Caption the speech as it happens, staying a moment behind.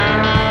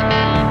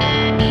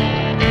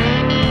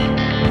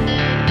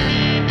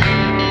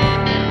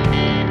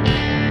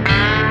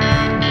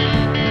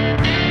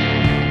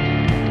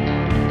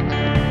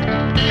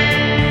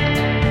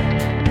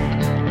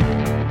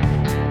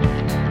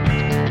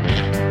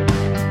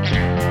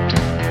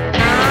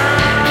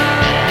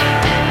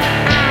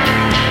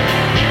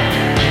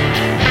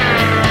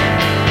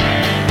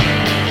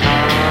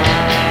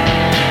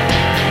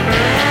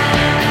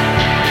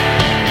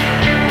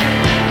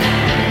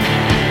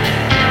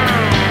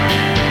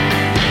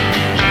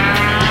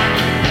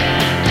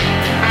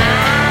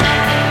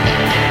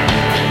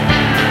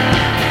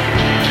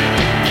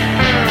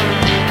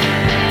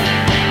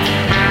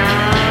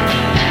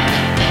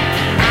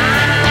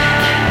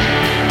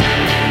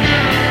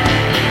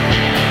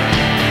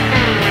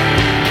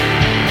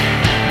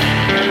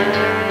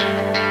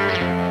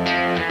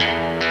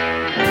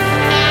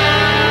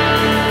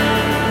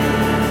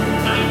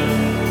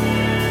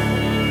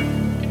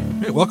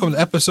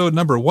welcome to episode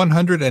number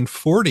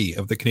 140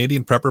 of the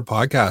Canadian Prepper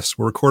Podcast.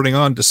 We're recording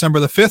on December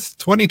the 5th,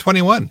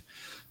 2021.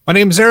 My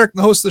name is Eric,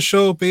 the host of the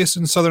show, based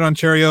in Southern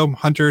Ontario. I'm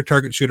hunter,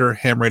 target shooter,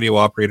 ham radio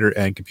operator,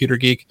 and computer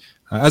geek.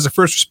 As a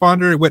first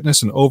responder, I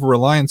witnessed an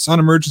over-reliance on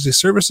emergency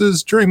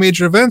services during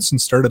major events and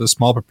started a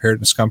small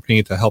preparedness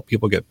company to help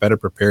people get better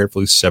prepared for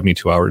at least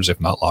 72 hours, if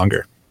not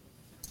longer.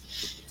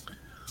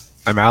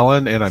 I'm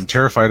Alan, and I'm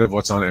terrified of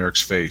what's on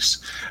Eric's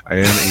face. I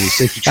am a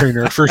safety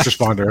trainer, first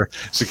responder,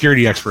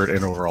 security expert,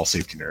 and overall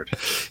safety nerd.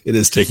 It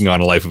is taking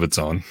on a life of its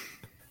own.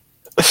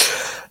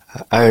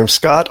 I am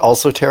Scott,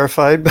 also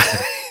terrified by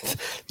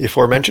the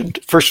aforementioned.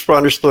 First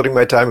responder, splitting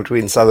my time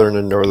between Southern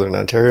and Northern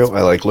Ontario.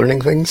 I like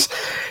learning things,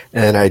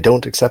 and I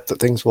don't accept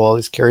that things will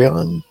always carry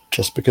on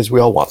just because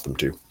we all want them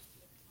to.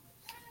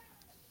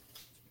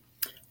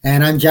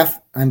 And I'm Jeff.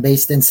 I'm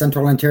based in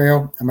Central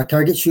Ontario. I'm a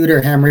target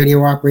shooter, ham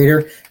radio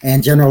operator,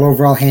 and general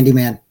overall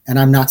handyman. And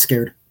I'm not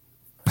scared.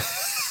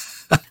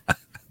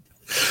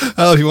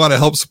 Well, if you want to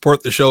help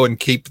support the show and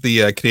keep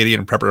the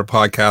Canadian Prepper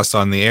Podcast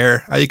on the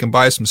air, you can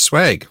buy some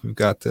swag. We've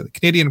got the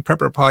Canadian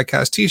Prepper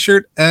Podcast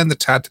t-shirt and the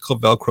tactical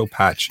Velcro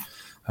patch.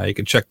 You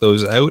can check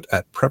those out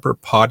at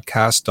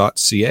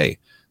prepperpodcast.ca.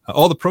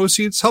 All the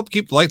proceeds help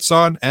keep the lights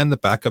on and the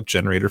backup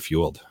generator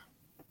fueled.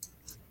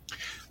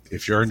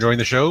 If you're enjoying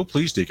the show,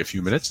 please take a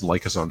few minutes and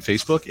like us on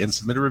Facebook and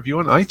submit a review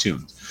on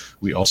iTunes.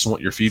 We also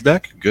want your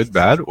feedback, good,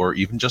 bad, or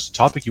even just a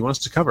topic you want us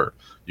to cover.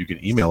 You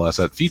can email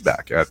us at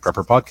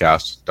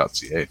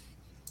feedback@prepperpodcast.ca.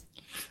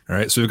 All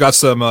right, so we've got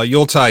some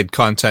Yuletide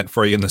content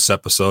for you in this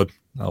episode.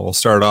 We'll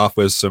start off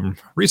with some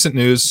recent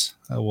news.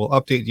 We'll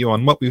update you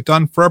on what we've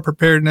done for our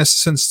preparedness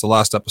since the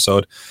last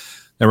episode.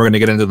 Then we're going to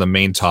get into the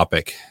main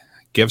topic,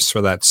 gifts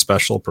for that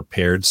special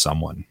prepared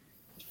someone.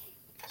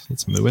 So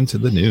let's move into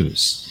the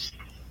news.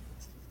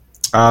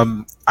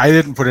 I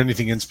didn't put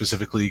anything in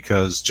specifically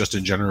because just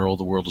in general,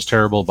 the world is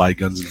terrible. Buy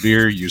guns and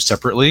beer used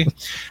separately.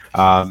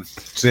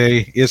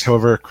 Today is,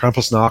 however,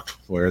 Krampusnacht,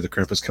 where the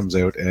Krampus comes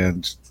out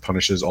and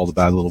punishes all the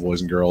bad little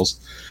boys and girls.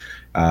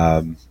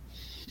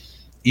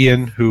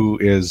 Ian, who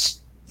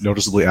is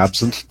noticeably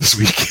absent this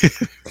week.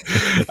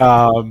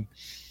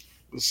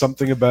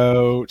 Something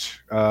about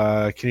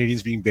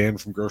Canadians being banned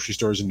from grocery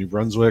stores in New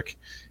Brunswick.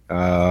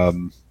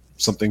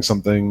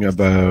 Something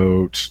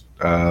about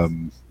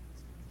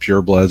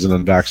purebloods and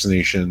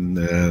unvaccination,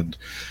 and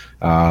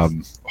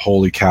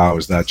holy cow,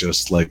 is that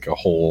just like a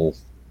whole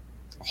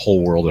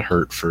world of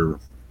hurt for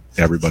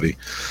everybody.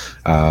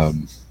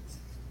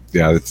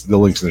 It's the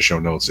links in the show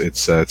notes.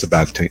 It's a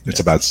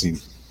bad scene.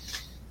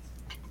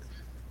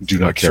 Do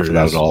not care for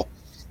that at all.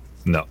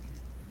 No.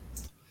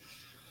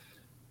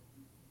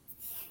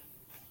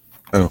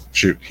 Oh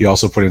shoot! He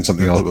also put in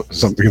something about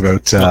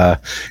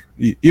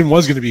Ian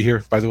was going to be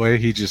here. By the way,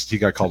 he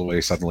got called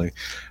away suddenly.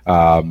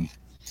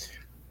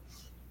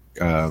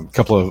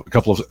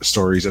 Couple of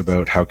stories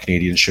about how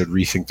Canadians should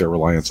rethink their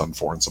reliance on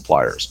foreign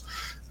suppliers.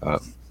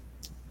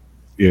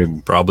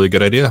 Probably a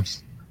good idea.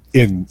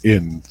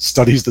 In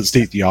studies that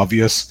state the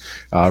obvious,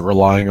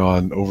 relying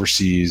on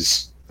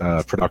overseas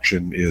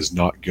production is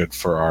not good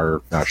for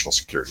our national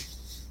security.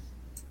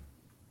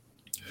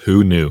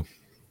 Who knew?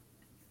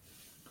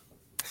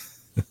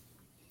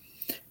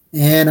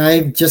 And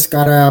I've just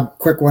got a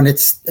quick one.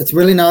 It's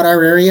really not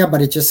our area,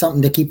 but it's just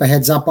something to keep a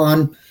heads up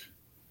on.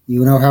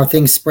 You know how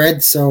things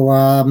spread.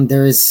 So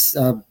there's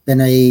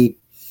been a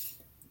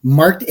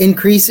marked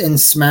increase in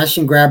smash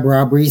and grab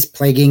robberies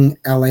plaguing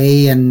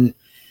LA, and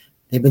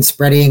they've been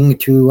spreading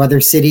to other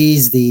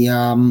cities.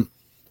 I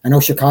know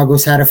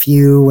Chicago's had a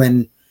few,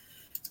 and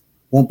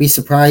won't be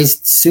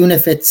surprised soon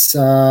if it's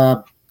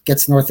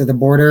gets north of the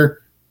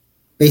border.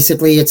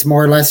 Basically, it's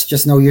more or less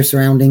just know your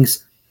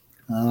surroundings.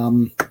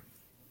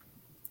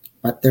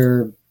 But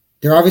they're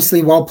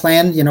obviously well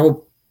planned.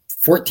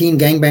 14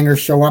 gangbangers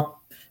show up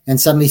and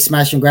suddenly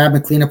smash and grab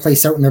and clean a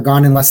place out, and they're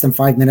gone in less than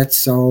 5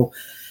 minutes. So,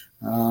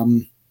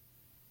 and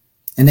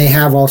they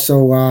have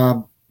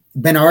also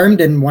been armed,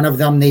 and one of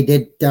them, they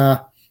did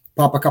pop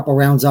a couple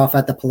rounds off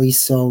at the police.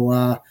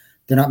 So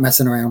they're not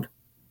messing around.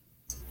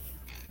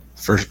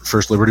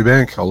 First Liberty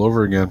Bank all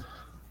over again.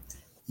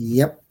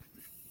 Yep.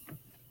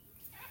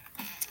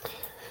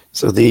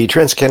 So the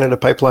Trans-Canada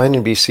Pipeline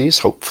in BC is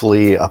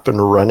hopefully up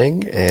and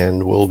running,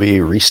 and will be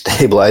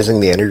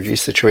restabilizing the energy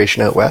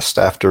situation out west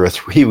after a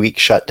 3-week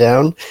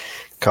shutdown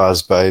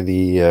caused by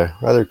the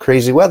rather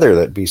crazy weather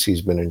that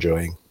BC's been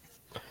enjoying.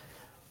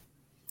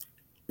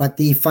 But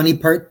the funny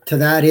part to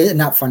that is,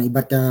 not funny,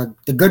 but the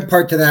good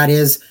part to that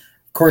is,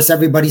 of course,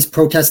 everybody's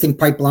protesting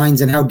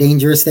pipelines and how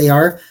dangerous they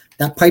are.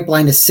 That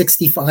pipeline is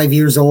 65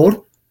 years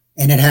old,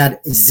 and it had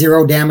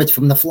zero damage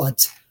from the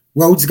floods.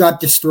 Roads got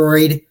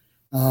destroyed.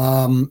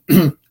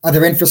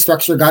 Other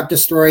infrastructure got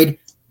destroyed.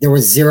 There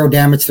was zero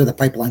damage to the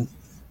pipeline.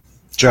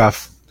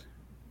 Jeff,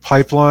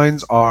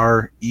 pipelines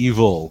are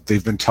evil.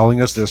 They've been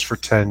telling us this for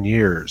 10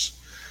 years.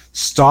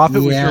 Stop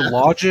it with your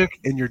logic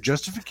and your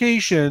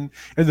justification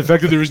and the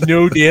fact that there was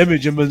no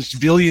damage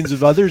amongst billions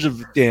of others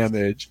of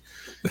damage.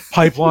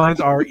 Pipelines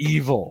are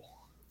evil.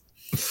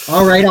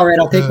 All right.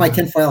 I'll take my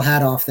tinfoil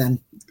hat off then.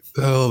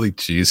 Holy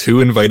jeez. Who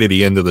invited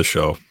Ian to the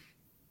show?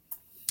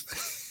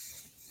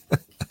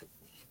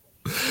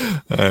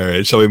 All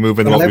right, shall we move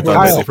into what we've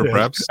done lately for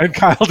preps? And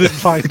Kyle didn't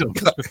find them.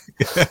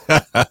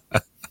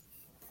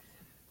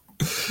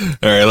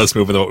 All right, let's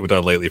move into what we've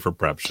done lately for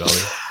prep, shall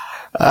we?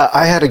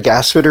 I had a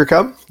gas fitter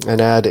come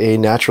and add a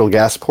natural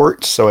gas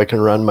port so I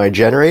can run my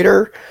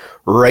generator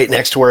right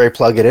next to where I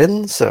plug it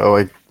in, so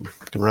I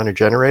can run a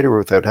generator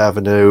without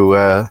having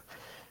to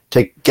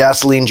take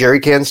gasoline jerry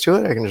cans to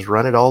it. I can just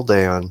run it all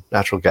day on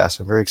natural gas.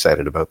 I'm very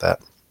excited about that.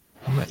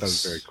 Nice. That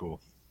was very cool.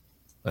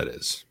 That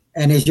is.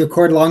 And is your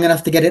cord long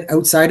enough to get it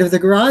outside of the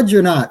garage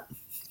or not?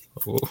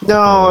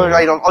 No,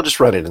 I don't. I'll just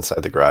run it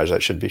inside the garage.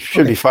 That should be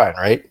fine,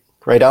 right?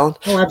 Right, Alan?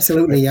 Oh,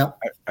 absolutely. Yeah.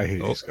 I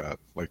hate you, Scott.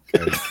 Like,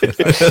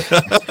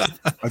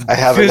 I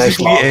have a nice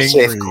long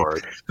safe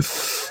cord.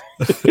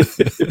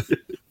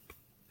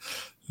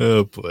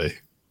 Oh boy.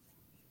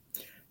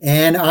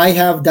 And I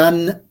have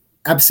done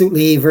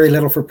absolutely very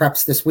little for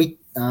preps this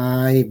week.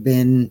 I've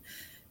been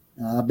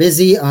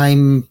busy.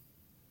 I'm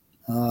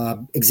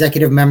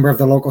executive member of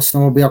the local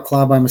snowmobile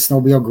club. I'm a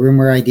snowmobile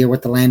groomer. I deal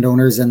with the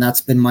landowners, and that's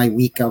been my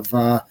week of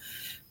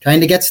trying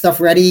to get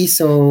stuff ready.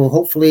 So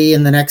hopefully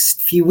in the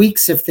next few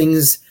weeks, if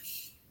things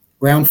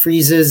ground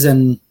freezes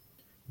and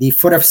the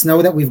foot of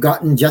snow that we've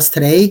gotten just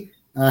today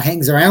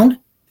hangs around,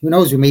 who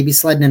knows, we may be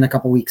sledding in a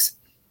couple weeks.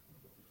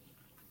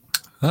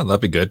 Oh,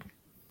 that'd be good.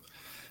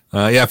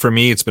 Yeah, for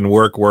me, it's been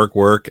work,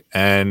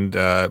 and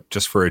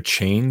just for a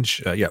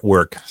change,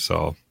 work.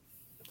 So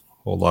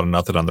a whole lot of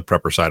nothing on the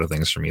prepper side of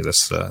things for me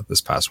this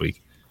past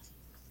week.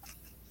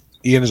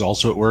 Ian is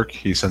also at work.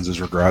 He sends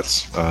his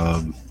regrets.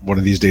 One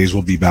of these days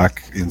we'll be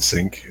back in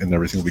sync and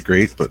everything will be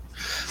great. But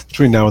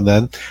between now and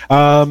then,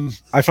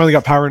 I finally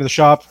got power into the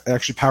shop. I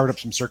actually powered up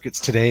some circuits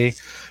today,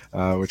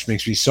 which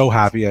makes me so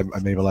happy.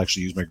 I'm able to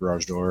actually use my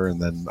garage door,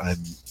 and then I'm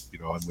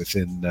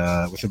within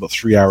about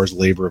 3 hours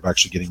labor of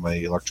actually getting my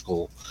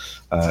electrical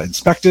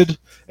inspected.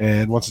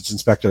 And once it's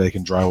inspected, I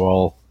can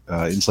drywall,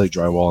 insulate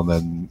drywall, and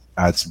then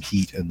add some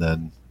heat, and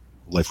then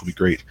life will be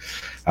great.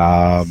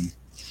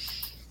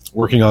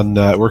 Working on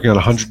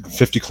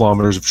 150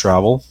 kilometers of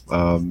travel.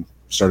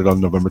 Started on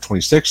November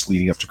 26th,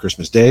 leading up to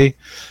Christmas Day.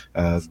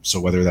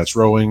 So whether that's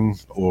rowing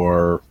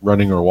or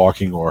running or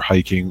walking or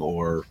hiking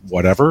or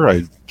whatever,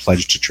 I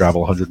pledged to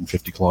travel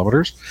 150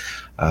 kilometers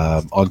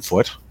on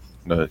foot.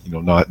 Not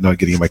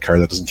getting in my car,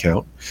 that doesn't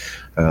count.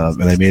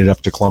 And I made it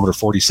up to kilometer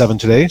 47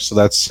 today, so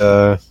that's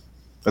an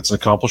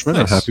accomplishment.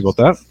 Nice. I'm happy about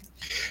that.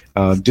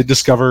 Did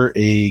discover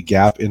a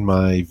gap in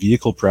my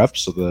vehicle prep,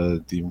 so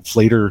the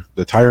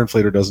tire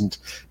inflator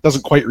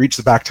doesn't quite reach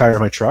the back tire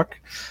of my truck.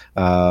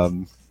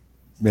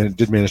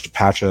 Did manage to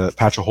patch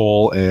a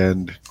hole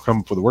and come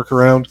up with a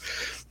workaround,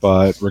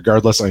 but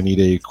regardless, I need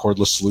a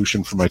cordless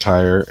solution for my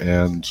tire,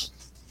 and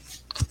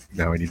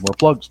now I need more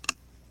plugs.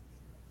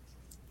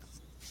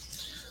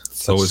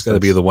 So it's got to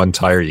be the one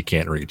tire you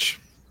can't reach.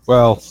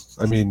 Well,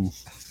 I mean,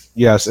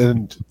 yes,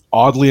 and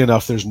oddly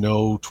enough, there's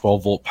no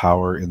 12-volt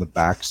power in the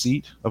back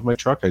seat of my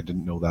truck. I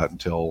didn't know that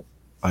until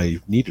I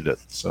needed it.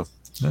 So,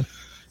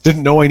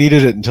 didn't know I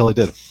needed it until I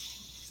did.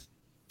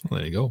 Well,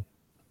 there you go.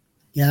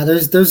 Yeah,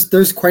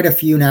 there's quite a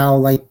few now,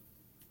 like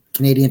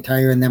Canadian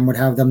Tire and them would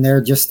have them there.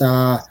 Just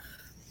the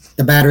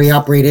battery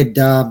operated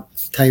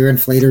tire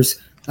inflators.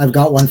 I've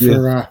got one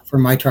for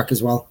my truck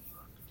as well.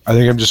 I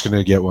think I'm just going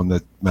to get one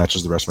that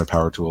matches the rest of my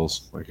power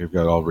tools. Like, I've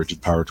got all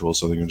rigid power tools,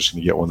 so I think I'm just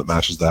going to get one that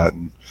matches that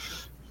and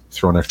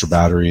throw an extra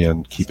battery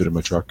and keep it in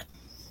my truck.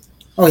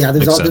 Oh yeah,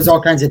 there's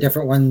all kinds of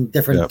different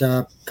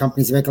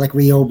companies make, like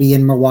Ryobi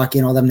and Milwaukee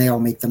and all them. They all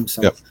make them.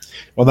 So,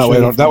 well, that way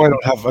I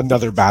don't have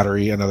another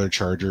battery, another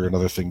charger,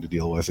 another thing to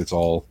deal with. It's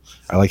all,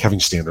 I like having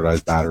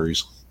standardized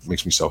batteries. It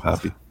makes me so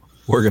happy.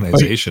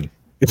 Organization.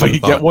 If I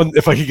could get one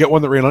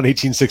that ran on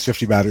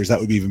 18650 batteries, that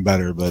would be even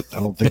better. But I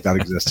don't think that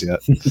exists yet.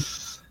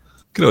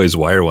 Could always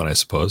wire one, I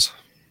suppose.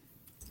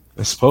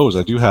 I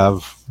do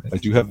have the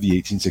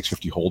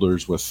 18650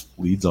 holders with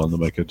leads on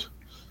them. I could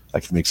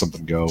make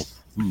something go.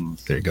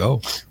 There you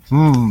go.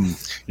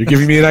 You're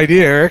giving me an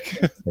idea, Eric.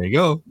 There you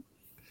go.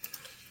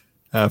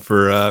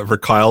 For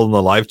Kyle in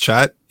the live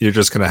chat, you're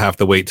just gonna have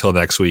to wait till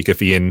next week.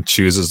 If Ian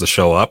chooses to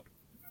show up,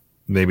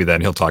 maybe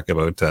then he'll talk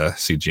about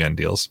CGN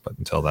deals. But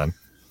until then,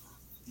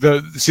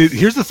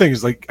 here's the thing: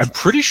 is like, I'm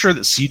pretty sure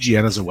that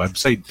CGN as a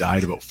website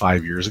died about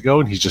 5 years ago,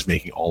 and he's just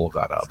making all of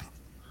that up.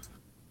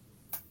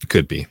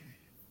 Could be.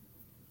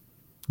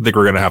 I think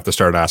we're going to have to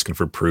start asking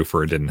for proof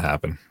where it didn't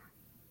happen.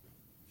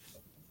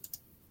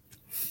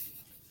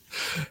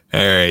 All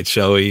right.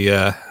 Shall we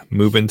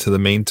move into the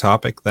main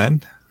topic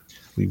then?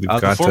 We've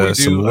got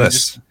some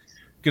lists. I'm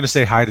just going to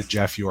say hi to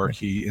Jeff York.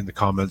 He in the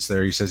comments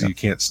there. He says he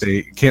can't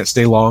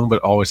stay long,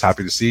 but always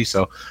happy to see.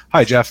 So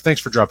hi, Jeff. Thanks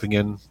for dropping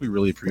in. We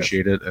really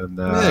appreciate it. And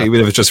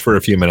even if it's just for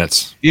a few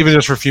minutes. Even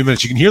just for a few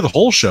minutes. You can hear the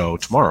whole show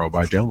tomorrow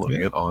by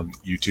downloading it on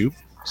YouTube,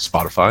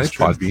 Spotify,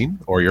 Podbean,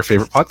 or your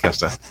favorite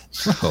podcast app.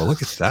 Oh,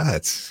 look at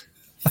that.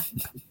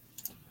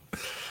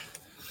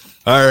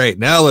 All right,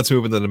 now let's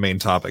move into the main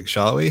topic,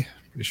 shall we?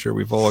 Be sure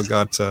we've all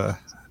got a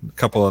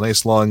couple of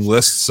nice long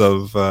lists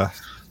of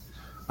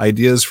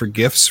ideas for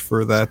gifts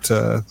for that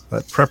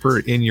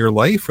prepper in your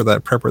life, or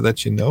that prepper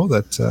that you know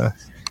that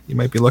you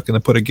might be looking to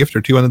put a gift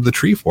or two under the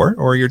tree for,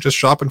 or you're just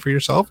shopping for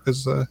yourself,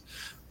 because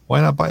why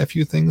not buy a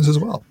few things as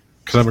well?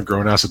 Because I'm a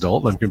grown-ass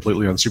adult and I'm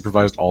completely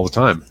unsupervised all the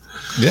time.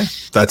 Yeah,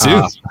 that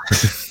too.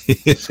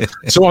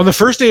 So on the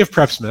first day of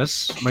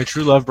Prepsmas, my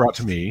true love brought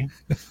to me.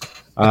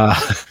 I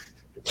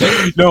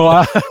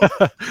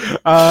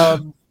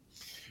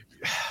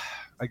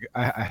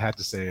had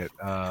to say it.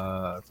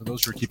 For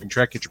those who are keeping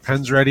track, get your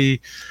pens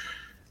ready.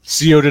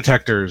 CO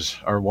detectors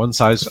are one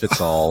size fits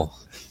all.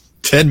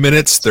 10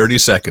 minutes, 30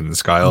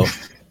 seconds, Kyle.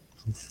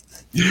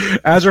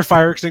 As are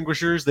fire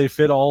extinguishers. They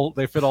fit all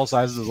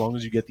sizes as long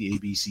as you get the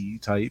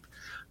ABC type.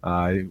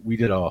 We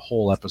did a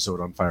whole episode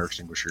on fire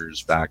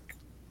extinguishers back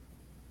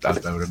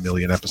about 1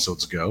 million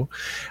episodes ago.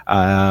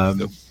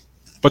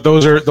 But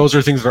those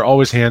are things that are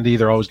always handy.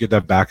 They're always good to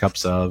have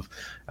backups of.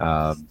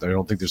 I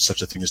don't think there's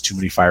such a thing as too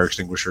many fire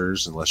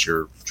extinguishers unless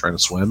you're trying to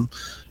swim,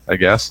 I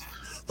guess.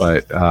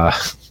 But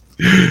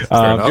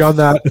beyond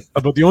that,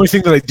 about the only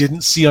thing that I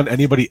didn't see on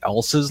anybody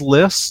else's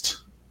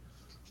list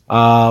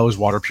was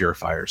water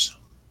purifiers.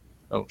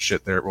 Oh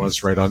shit! There it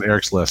was, right on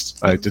Eric's list.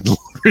 I didn't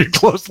read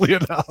closely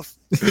enough.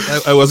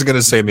 I wasn't going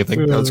to say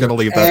anything. I was going to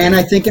leave that. And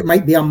I think it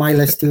might be on my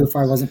list too if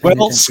I wasn't.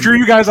 Well, screw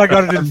you guys. I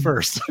got it in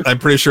first. I'm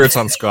pretty sure it's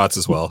on Scott's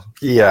as well.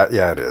 Yeah,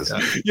 it is.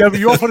 Yeah, but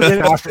you all put it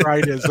in after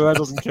I did, so that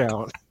doesn't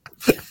count.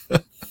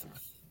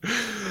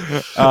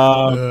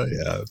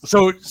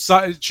 So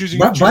choosing.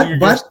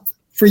 But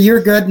for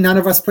your good, none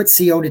of us put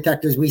CO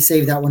detectors. We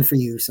saved that one for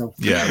you. So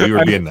yeah, we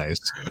were being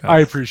nice. I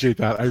appreciate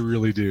that. I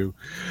really do.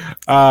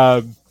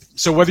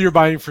 So whether you're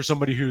buying for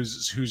somebody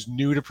who's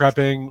new to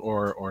prepping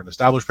or an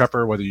established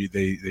prepper, whether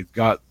they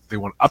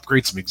want to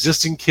upgrade some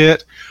existing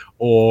kit,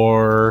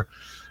 or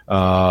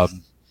there's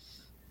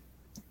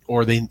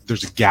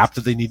a gap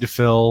that they need to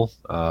fill,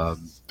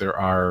 there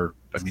are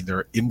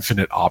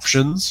infinite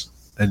options,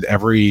 and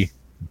every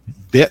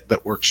bit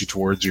that works you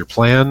towards your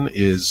plan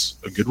is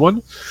a good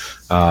one.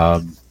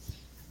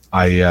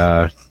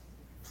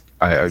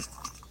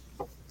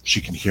 She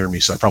can hear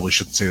me, so I probably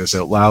shouldn't say this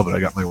out loud, but I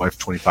got my wife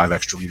 25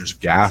 extra liters of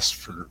gas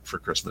for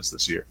Christmas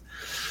this year,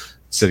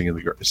 sitting in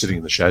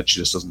the shed. She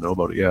just doesn't know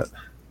about it yet.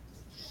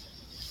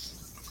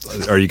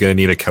 Are you going to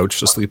need a couch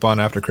to sleep on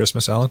after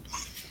Christmas, Alan?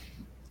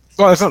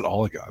 Well, that's not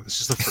all I got.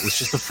 It's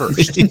just the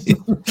first.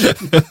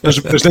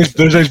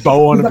 there's nice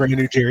bow on a brand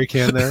new jerry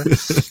can there.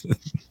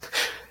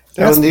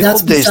 In the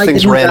old days,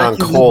 things ran on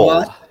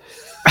coal.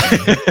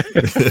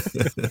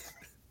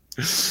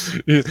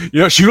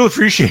 She will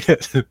appreciate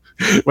it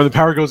when the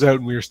power goes out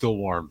and we are still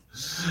warm.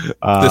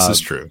 This is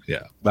true.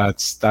 Yeah,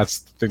 that's the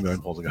thing that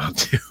I'm holding on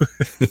to.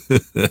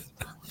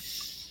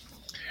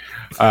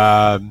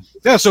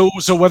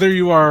 So whether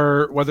you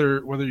are a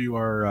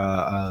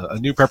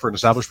new prepper, an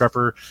established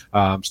prepper,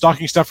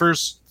 stocking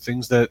stuffers,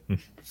 things that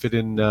fit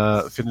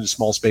into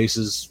small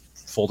spaces,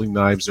 folding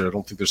knives. I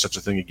don't think there's such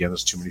a thing again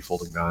as too many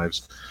folding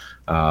knives.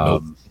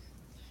 Nope.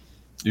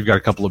 You've got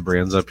a couple of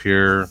brands up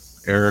here.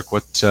 Eric,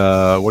 what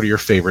are your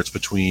favorites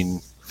between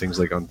things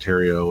like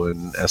Ontario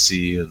and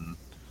SE and?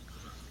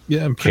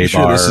 Yeah, I'm pretty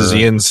sure this is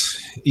Ian's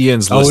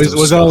list.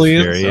 Was that all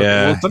Ian's?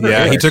 Yeah,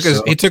 Eric,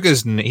 he took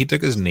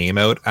his name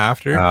out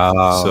after,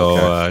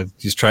 okay.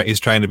 He's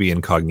trying to be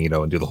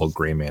incognito and do the whole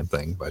gray man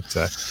thing. But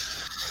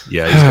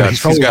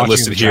he's got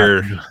listed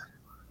here.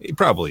 He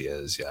probably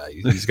is. Yeah,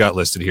 he's got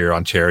listed here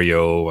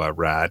Ontario,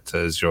 RAT,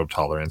 zero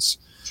tolerance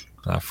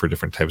for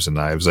different types of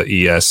knives,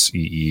 ES,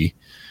 EE.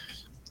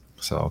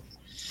 So.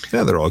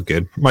 Yeah, they're all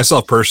good.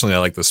 Myself personally, I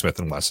like the Smith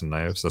 & Wesson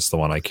knives. That's the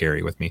one I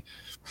carry with me.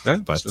 Yeah,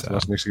 but Smith &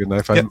 Wesson makes a good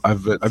knife.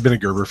 I've been a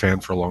Gerber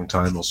fan for a long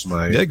time.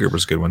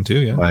 Gerber's a good one too.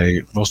 Yeah,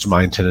 most of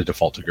mine tend to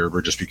default to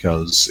Gerber just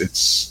because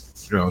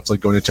it's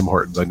like going to Tim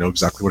Hortons. I know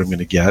exactly what I'm going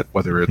to get,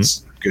 whether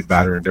it's good,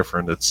 bad, or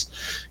indifferent. It's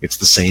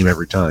the same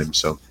every time.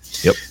 So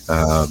yep.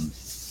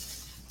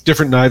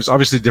 Different knives.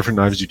 Obviously, different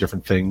knives do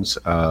different things.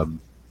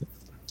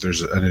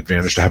 There's an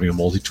advantage to having a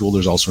multi-tool.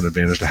 There's also an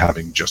advantage to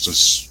having just a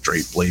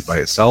straight blade by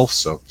itself.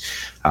 So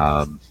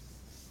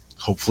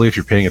hopefully if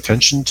you're paying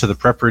attention to the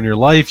prepper in your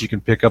life, you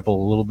can pick up a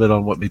little bit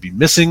on what may be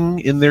missing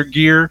in their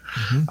gear,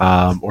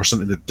 or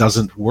something that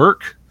doesn't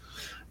work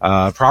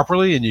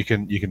properly, and you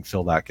can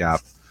fill that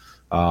gap.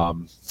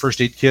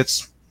 First aid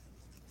kits,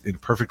 in a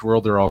perfect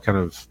world, they're all kind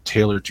of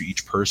tailored to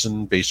each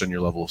person based on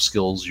your level of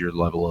skills, your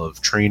level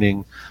of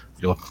training,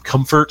 your level of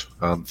comfort.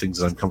 Things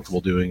that I'm comfortable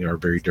doing are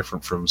very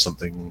different from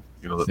something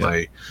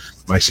that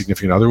my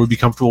significant other would be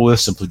comfortable with,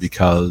 simply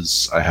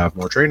because I have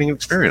more training and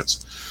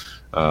experience.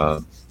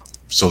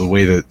 So the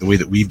way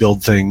that we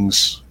build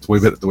things, the way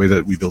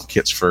that we build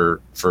kits for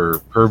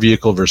her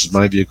vehicle versus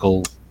my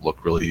vehicle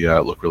look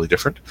really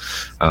different.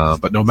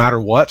 But no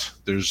matter what,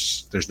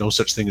 there's no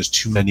such thing as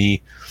too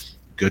many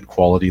good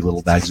quality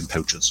little bags and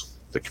pouches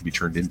that can be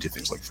turned into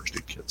things like first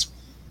aid kits.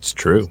 It's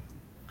true.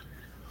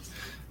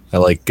 I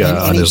like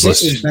on his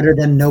list is better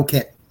than no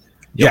kit.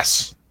 Yep.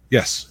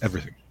 Yes,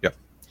 everything. Yep.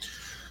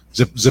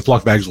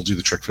 Ziploc bags will do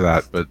the trick for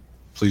that, but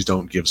please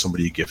don't give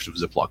somebody a gift of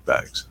Ziploc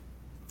bags.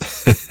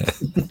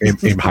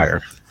 aim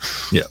higher.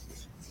 Yeah.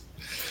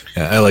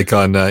 I like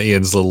on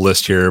Ian's little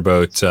list here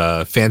about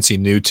fancy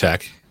new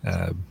tech.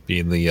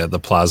 being the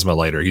plasma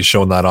lighter. He's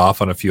shown that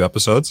off on a few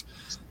episodes.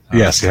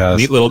 Yes, yeah.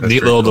 Neat little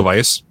cool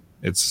device.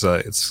 It's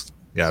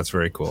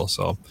very cool.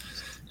 So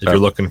if you're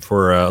looking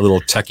for a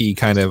little techie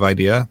kind of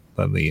idea,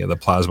 then the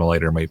plasma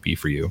lighter might be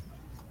for you.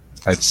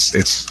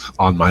 It's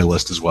on my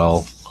list as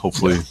well.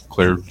 Hopefully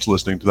Claire's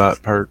listening to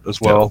that part as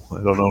well.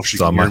 I don't know if she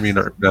can hear me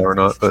now or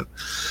not, but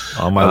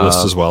on my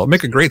list as well.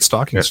 Make a great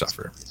stocking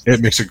stuffer. It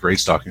makes a great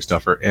stocking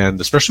stuffer,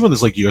 and especially when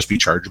it's like USB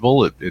chargeable,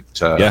 with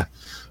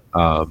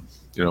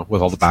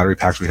all the battery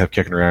packs we have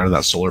kicking around and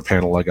that solar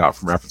panel I got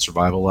from Rapid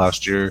Survival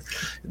last year,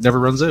 it never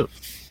runs out.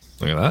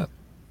 Look at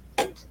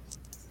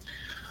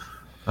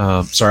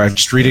that. Sorry, I'm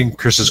just reading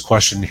Chris's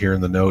question here in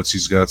the notes.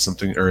 He's got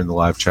something, or in the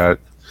live chat.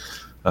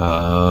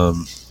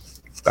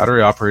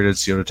 Battery operated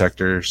CO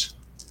detectors.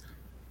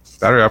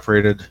 Battery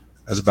operated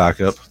as a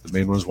backup. The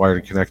main one was wired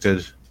and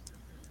connected.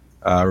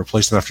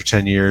 Replace them after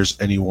 10 years.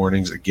 Any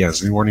warnings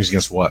against? Any warnings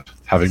against what?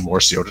 Having more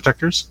CO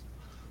detectors?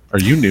 Are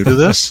you new to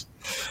this?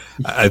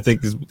 I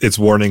think it's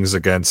warnings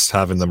against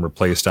having them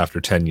replaced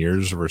after 10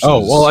 years versus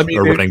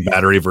running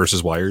battery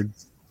versus wired.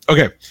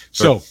 Okay,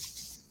 so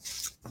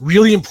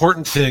really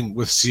important thing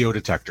with CO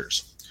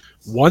detectors.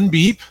 1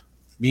 beep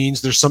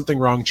means there's something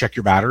wrong. Check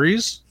your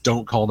batteries.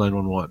 Don't call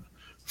 911.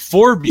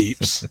 4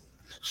 beeps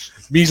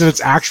means that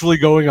it's actually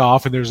going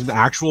off and there's an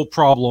actual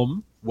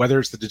problem, whether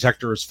it's the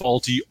detector is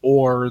faulty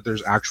or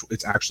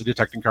it's actually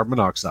detecting carbon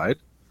monoxide.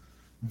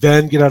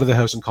 Then get out of the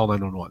house and call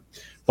 911.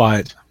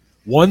 But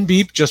 1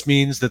 beep just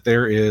means that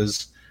there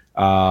is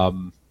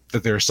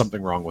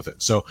something wrong with it.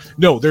 So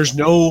no, there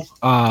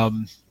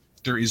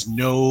is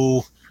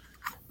no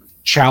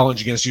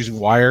challenge against using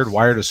wired.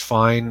 Wired is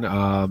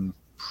fine.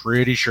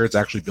 Pretty sure it's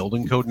actually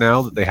building code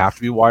now that they have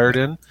to be wired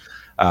in.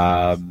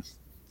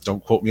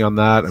 Don't quote me on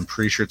that. I'm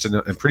pretty sure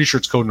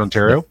it's code in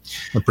Ontario.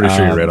 I'm pretty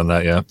sure you're right on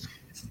that. Yeah.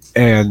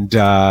 And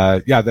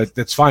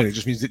that's fine. It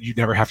just means that you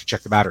never have to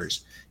check the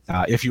batteries.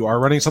 If you are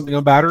running something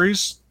on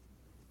batteries,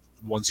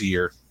 once a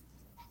year,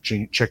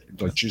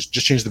 just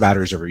change the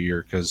batteries every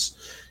year, because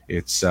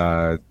it's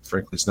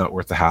frankly it's not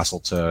worth the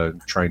hassle to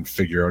try and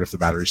figure out if the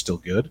battery's still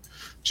good.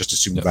 Just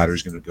assume the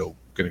battery's going to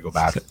go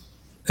bad.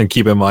 And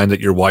keep in mind that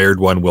your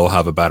wired one will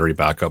have a battery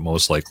backup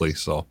most likely.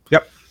 So you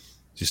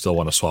still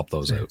want to swap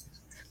those out.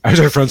 I was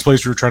at a friend's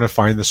place. We were trying to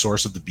find the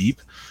source of the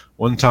beep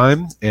one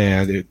time,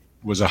 and it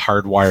was a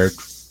hardwired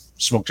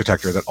smoke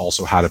detector that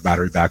also had a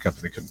battery backup,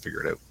 and they couldn't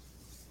figure it out.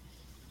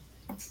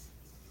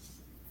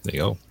 There you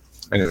go.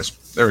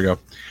 Anyways, there we go.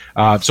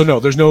 So no,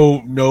 there's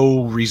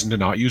no reason to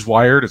not use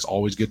wired. It's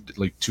always good.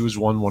 Like 2 is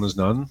 1, 1 is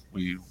none.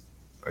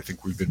 I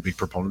think we've been big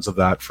proponents of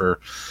that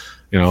for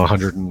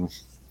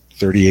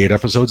 138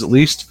 episodes at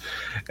least.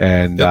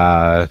 And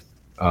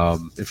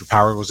if your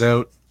power goes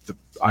out,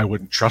 I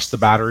wouldn't trust the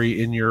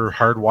battery in your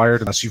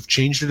hardwired unless you've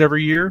changed it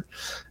every year,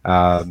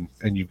 and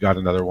you've got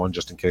another one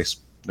just in case.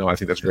 No, I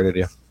think that's a great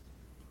idea.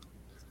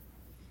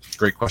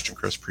 Great question,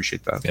 Chris.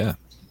 Appreciate that. Yeah.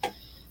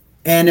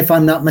 And if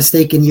I'm not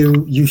mistaken,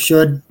 you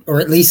should,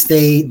 or at least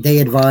they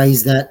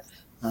advise that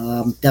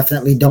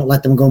definitely don't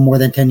let them go more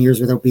than 10 years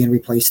without being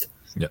replaced.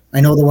 Yeah.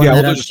 I know the one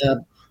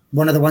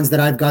one of the ones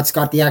that I've got's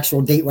got the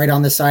actual date right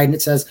on the side, and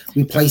it says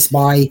replaced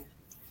by.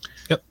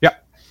 Yep. Yeah.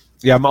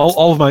 Yeah,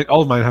 all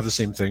of mine have the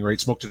same thing,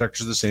 right? Smoke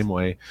detectors the same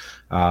way.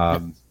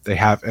 They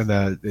have,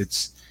 and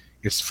it's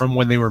from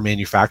when they were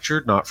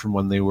manufactured, not from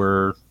when they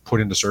were put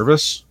into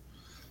service.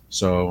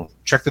 So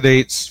check the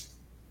dates.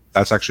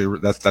 That's actually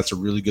that's a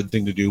really good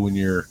thing to do when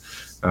you're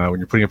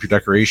putting up your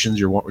decorations.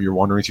 You're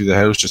wandering through the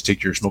house. Just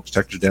take your smoke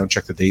detectors down,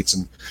 check the dates,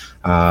 and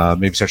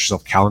maybe set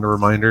yourself a calendar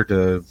reminder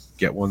to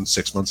get one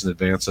 6 months in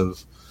advance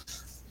of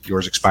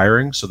yours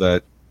expiring, so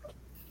that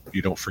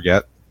you don't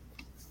forget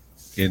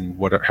in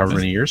however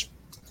many years.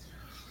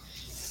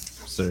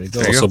 So there you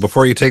go. So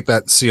before you take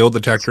that CO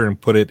detector and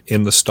put it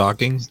in the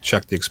stocking,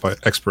 check the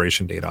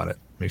expiration date on it.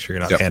 Make sure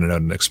you're not handing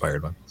out an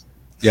expired one.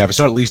 Yeah, if it's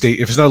not at least 8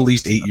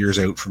 years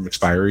out from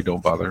expiry,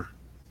 don't bother.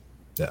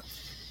 Yeah.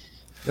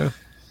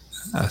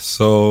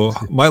 So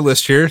my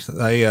list here,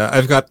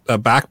 I've got a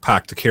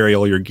backpack to carry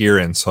all your gear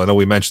in. So I know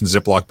we mentioned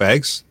Ziploc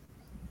bags.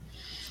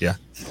 Yeah,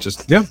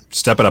 just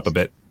step it up a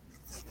bit.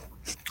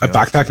 A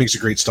backpack makes a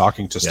great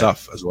stocking to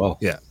stuff as well.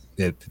 Yeah.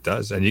 It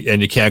does, and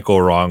you can't go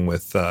wrong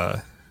with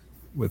grabbing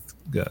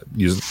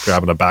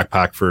a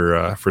backpack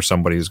for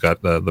somebody who's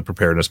got the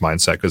preparedness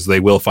mindset, because they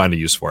will find a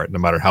use for it. No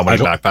matter how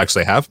many backpacks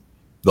they have,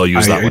 they'll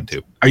use that one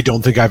too. I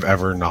don't think I've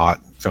ever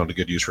not found a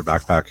good use for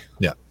backpack.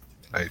 Yeah,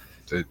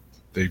 they're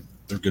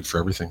good for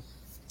everything.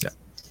 Yeah,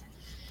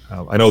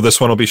 I know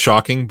this one will be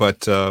shocking,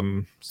 but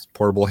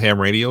portable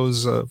ham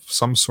radios of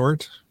some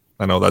sort.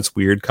 I know that's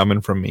weird coming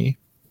from me.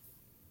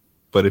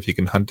 But if you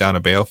can hunt down a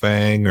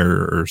Baofeng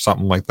or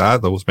something like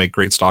that, those make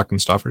great stocking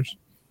stuffers.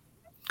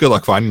 Good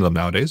luck finding them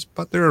nowadays,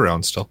 but they're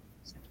around still.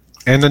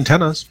 And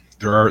antennas.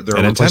 There are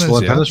replaceable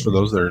antennas for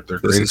those. They're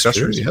great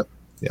accessories. Yep.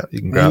 Yeah, you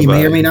can and grab. You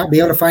may or may not be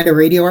able to find a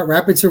radio at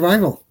Rapid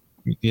Survival.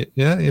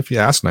 Yeah, if you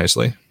ask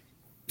nicely,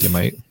 you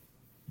might.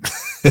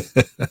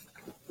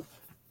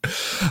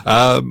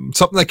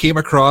 Something that came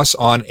across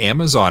on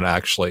Amazon,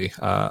 actually,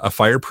 a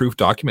fireproof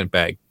document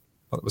bag.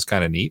 thought it was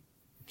kind of neat.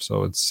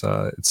 So it's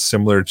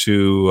similar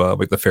to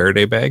like the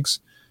Faraday bags,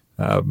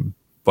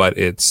 but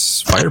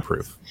it's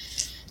fireproof.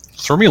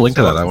 Throw me a link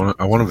to that. I want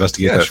to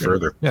investigate that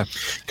further. Yeah,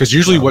 because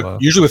usually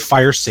with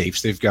fire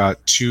safes, they've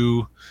got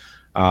two.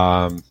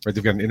 Right,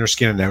 they've got an inner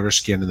skin and an outer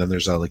skin, and then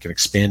there's like an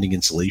expanding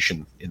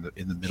insulation in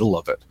the middle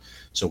of it.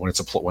 So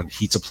when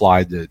heat's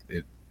applied,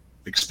 it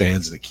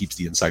expands and it keeps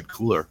the inside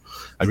cooler.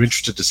 I'm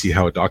interested to see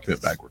how a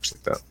document bag works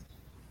like that.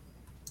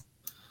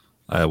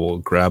 I will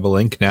grab a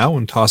link now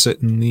and toss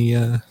it in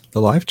the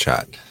live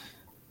chat.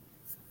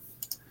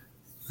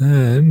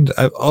 And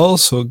I've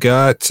also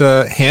got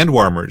hand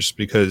warmers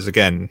because,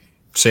 again,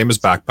 same as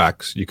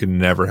backpacks, you can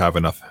never have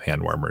enough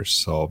hand warmers.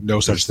 So no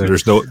such thing.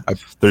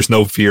 There's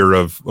no fear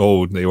of,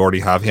 oh, they already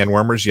have hand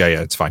warmers. Yeah,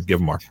 it's fine. Give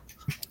them more.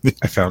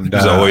 I found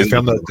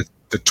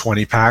the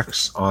 20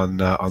 packs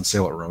on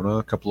sale at Rona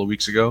a couple of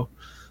weeks ago,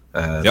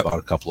 and bought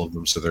a couple of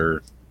them. So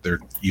they're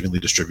evenly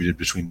distributed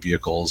between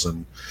vehicles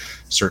and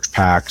search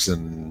packs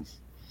and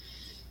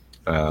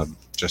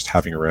just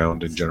having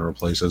around in general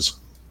places.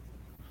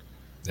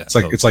 Yeah,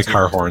 it's like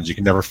car horns. You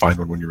can never find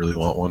one when you really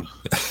want one.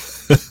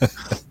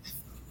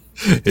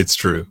 It's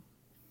true.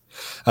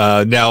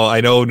 Now, I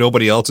know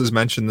nobody else has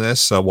mentioned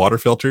this. Water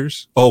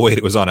filters. Oh, wait,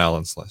 it was on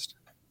Alan's list.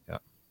 Yeah.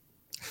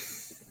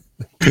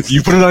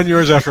 You put it on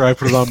yours after I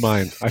put it on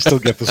mine. I still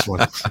get this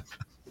one.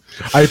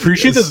 I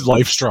appreciate that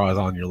Life Straw is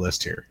on your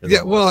list here.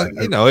 Yeah, well,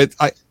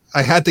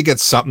 I had to get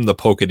something to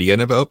poke at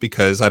Ian about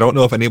because I don't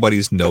know if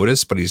anybody's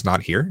noticed, but he's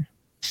not here.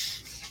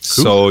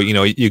 So,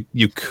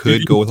 you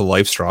could go with a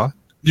Life Straw.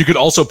 You could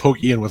also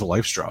poke Ian with a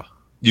Life Straw.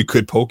 You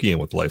could poke Ian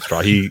with a Life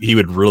Straw. He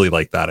would really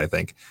like that, I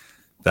think.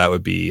 That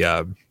would be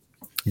a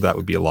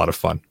lot of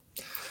fun.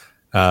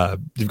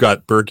 You've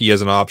got Berkey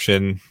as an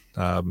option,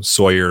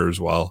 Sawyer as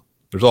well.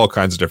 There's all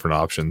kinds of different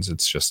options.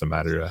 It's just a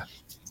matter of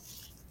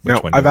now,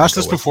 I've asked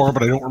this before,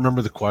 but I don't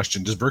remember the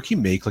question. Does Berkey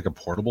make like a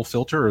portable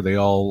filter, or are they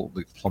all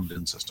like plumbed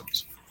in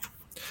systems?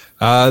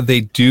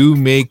 They do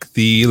make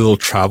the little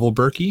travel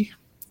Berkey.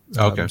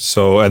 Okay.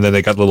 And then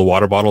they got the little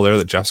water bottle there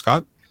that Jeff's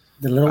got.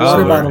 The little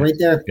water bottle right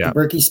there. Yeah. The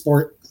Berkey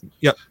Sport.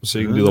 Yep. So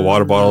you can do the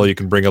water bottle. You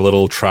can bring a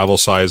little travel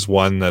size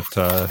one that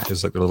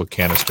is like a little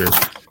canister.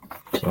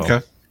 So okay.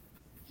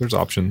 There's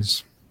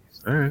options.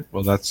 All right.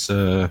 Well, that's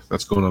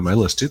going on my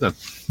list too then.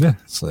 Yeah.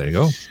 So there you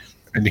go.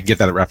 And you can get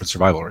that at Rapid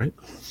Survival, right?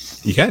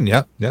 You can.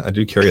 Yeah. Yeah. I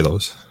do carry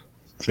those.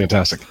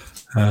 Fantastic.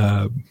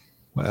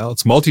 Well,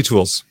 it's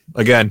multi-tools.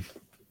 Again,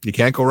 you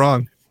can't go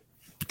wrong.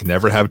 You can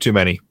never have too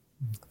many.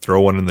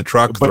 Throw one in the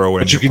truck, throw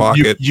one in your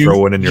pocket, throw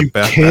one in your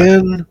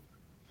backpack.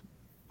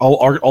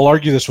 I'll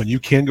argue this one. You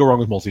can go wrong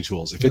with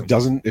multi-tools. If it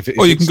doesn't, if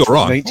you can go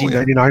wrong.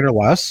 $19.99 or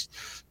less,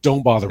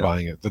 don't bother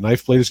buying it. The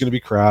knife blade is going to be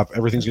crap.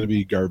 Everything's going to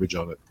be garbage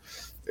on it.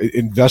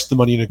 Invest the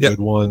money in a good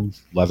one.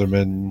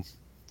 Leatherman,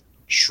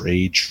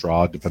 Schrade,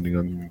 Schrad, depending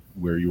on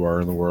where you are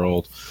in the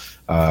world.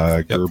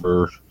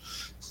 Gerber,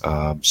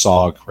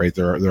 SOG. Right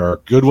there are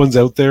good ones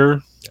out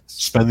there. Yes.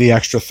 Spend the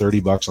extra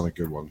 $30 on a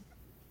good one.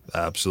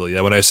 Absolutely.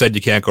 Yeah, when I said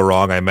you can't go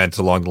wrong, I meant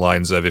along the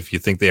lines of if you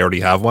think they already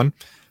have one,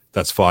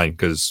 that's fine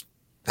because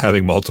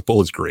having multiple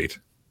is great.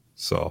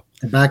 So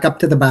the backup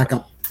to the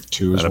backup.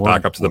 Two is one.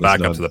 Backup to the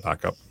backup to the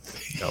backup.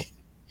 Yep.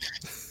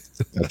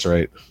 That's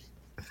right.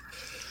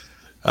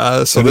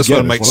 So this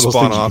one might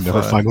spawn off. You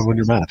never find one when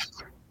you're mad.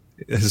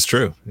 It's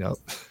true. Yep.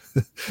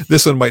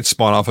 This one might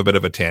spawn off a bit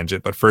of a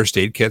tangent, but first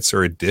aid kits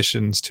are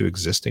additions to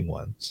existing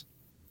ones.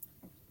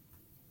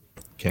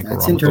 Can't go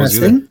wrong with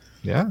those either.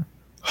 Yeah.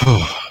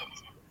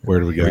 Where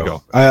do we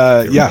go?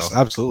 Yes,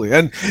 absolutely,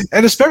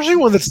 and especially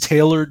one that's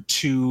tailored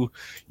to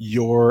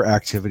your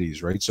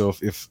activities, right? So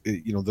if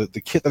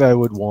the kit that I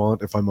would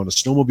want if I'm on a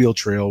snowmobile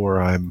trail where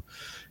I'm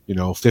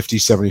 50,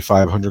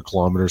 75, 100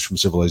 kilometers from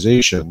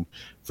civilization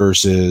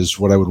versus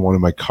what I would want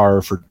in my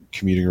car for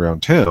commuting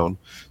around town,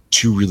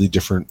 two really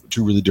different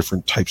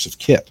types of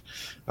kit.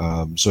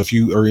 So if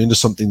you are into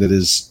something that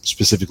is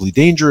specifically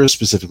dangerous,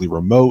 specifically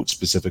remote,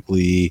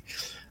 specifically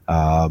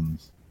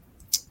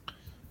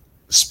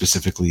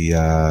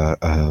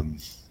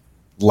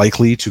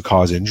likely to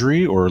cause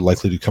injury or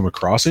likely to come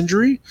across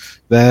injury,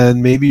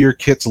 then maybe your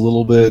kit's a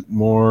little bit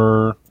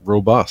more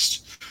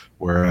robust.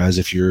 Whereas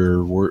if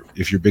your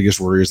biggest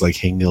worry is like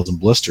hangnails and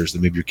blisters,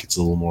 then maybe your kit's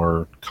a little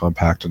more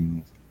compact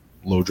and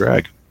low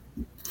drag.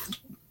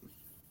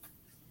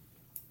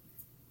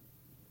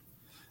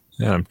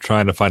 Yeah, I'm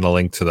trying to find a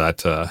link to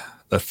that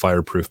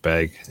fireproof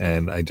bag,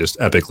 and I just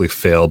epically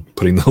failed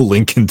putting the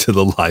link into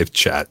the live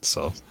chat.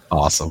 So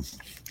awesome.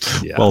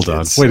 Yeah, well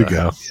done. Way to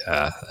go.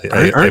 Yeah.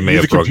 I may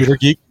have broken. Computer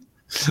geek?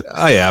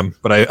 I am,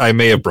 but I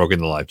may have broken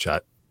the live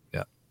chat.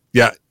 Yeah.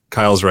 Yeah.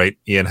 Kyle's right.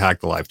 Ian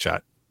hacked the live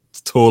chat. It's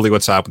totally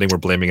what's happening. We're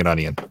blaming it on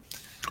Ian.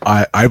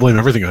 I blame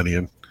everything on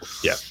Ian.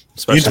 Yeah.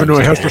 Ian's been to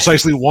my house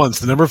precisely once.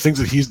 The number of things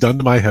that he's done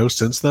to my house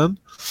since then.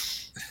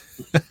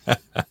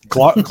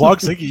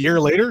 Clogs think a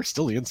year later,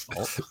 still Ian's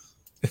fault.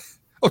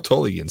 Oh,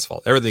 totally Ian's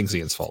fault. Everything's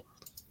Ian's fault.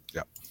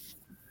 Yeah.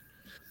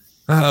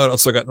 What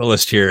else I got in the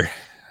list here?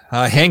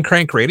 Hand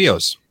crank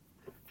radios.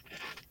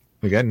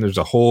 Again, there's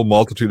a whole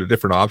multitude of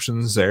different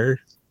options there,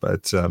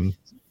 but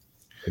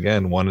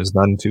again, 1 is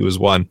none, 2 is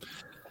 1.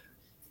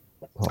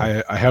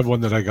 I have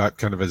one that I got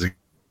kind of as a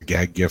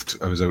gag gift.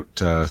 I was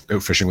out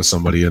fishing with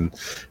somebody, and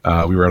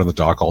we were out on the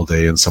dock all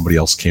day, and somebody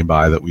else came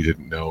by that we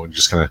didn't know and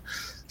just kind of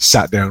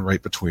sat down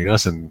right between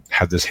us and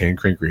had this hand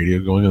crank radio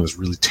going on this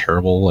really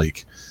terrible,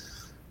 like,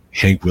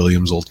 Hank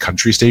Williams old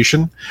country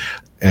station.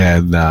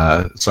 And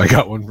so I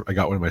got one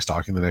in my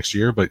stocking the next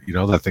year, but you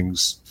know, that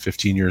thing's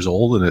 15 years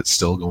old and it's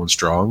still going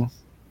strong.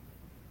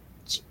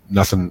 It's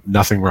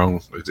nothing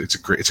wrong. It's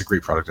a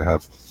great product to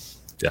have.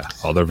 Yeah,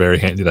 well, they're very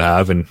handy to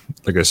have, and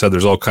like I said,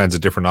 there's all kinds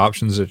of different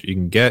options that you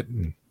can get.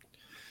 You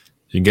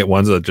can get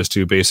ones that just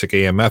do basic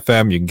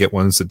AM/FM. You can get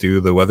ones that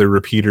do the weather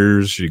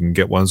repeaters. You can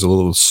get ones with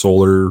little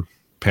solar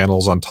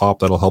panels on top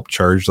that'll help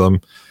charge them.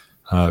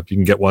 You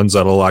can get ones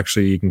that'll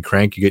actually, you can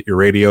crank. You get your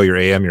radio, your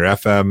AM, your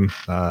FM,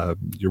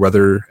 your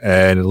weather,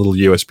 and a little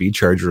USB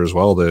charger as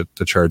well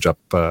to charge up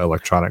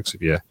electronics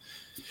if you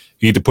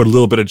need to put a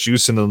little bit of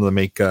juice in them to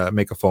make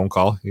a phone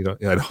call.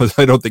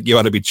 I don't think you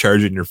ought to be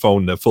charging your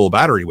phone to full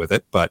battery with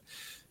it, but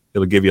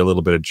it'll give you a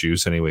little bit of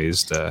juice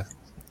anyways to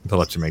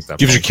let you make that.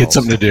 Gives your kids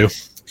something to do.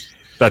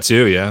 That's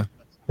you, yeah.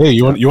 Hey,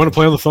 you want to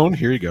play on the phone?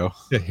 Here you go.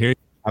 Yeah, here.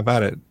 How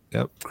about it?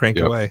 Yep, crank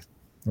away.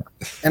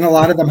 And a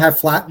lot of them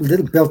have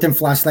little built-in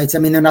flashlights. I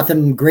mean, they're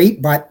nothing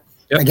great, but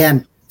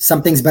again,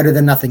 something's better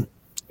than nothing.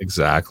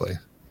 Exactly.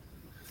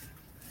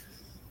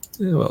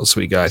 What else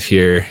we got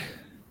here?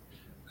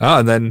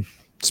 And then,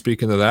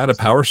 speaking of that, a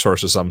power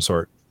source of some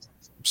sort.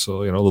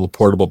 So, a little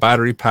portable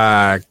battery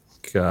pack,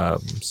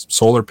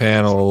 solar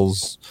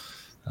panels.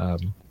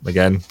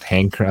 Again,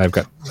 I've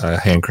got a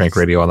hand crank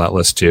radio on that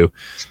list too.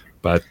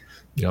 But,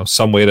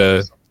 some way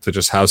to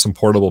just have some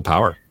portable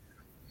power.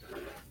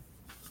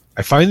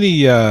 I find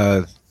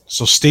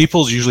so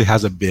Staples usually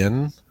has a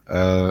bin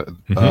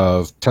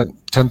of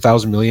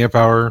 10,000 milliamp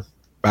hour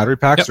battery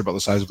packs. Yep. They're about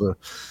the size of a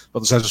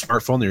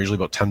smartphone. They're usually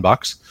about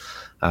 $10.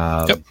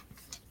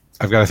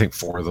 I've got, I think,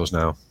 4 of those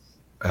now.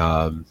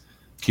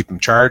 Keep them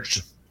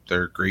charged.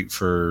 They're great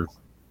for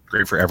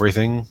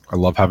everything. I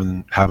love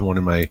having one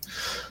in my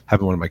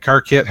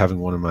car kit, having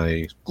one in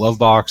my glove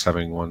box,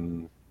 having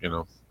one,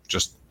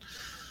 just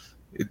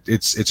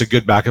it's a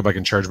good backup. I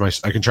can charge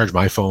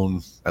my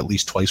phone at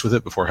least twice with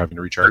it before having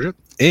to recharge it,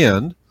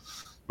 and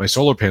my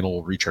solar panel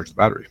will recharge the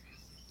battery.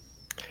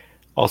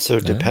 Also,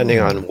 depending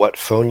on what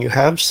phone you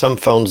have, some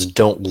phones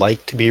don't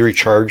like to be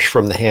recharged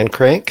from the hand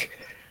crank.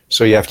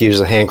 So you have to use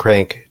the hand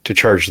crank to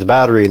charge the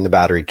battery and the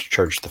battery to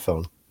charge the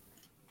phone.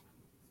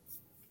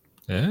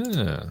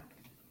 Yeah,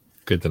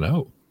 good to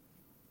know.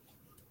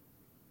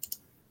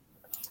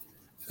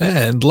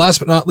 And last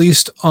but not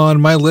least on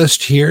my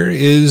list here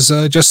is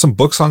just some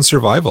books on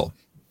survival.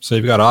 So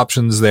you've got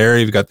options there.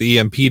 You've got the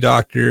EMP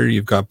Doctor.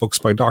 You've got books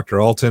by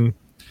Dr. Alton.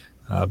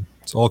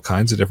 It's all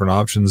kinds of different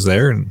options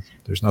there, and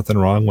there's nothing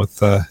wrong with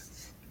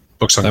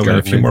books on gardening.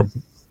 A few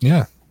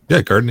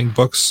more, gardening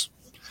books.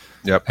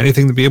 Yep.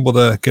 Anything to be able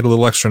to get a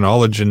little extra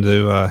knowledge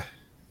into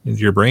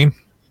your brain.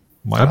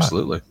 Why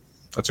Absolutely. Not?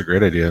 That's a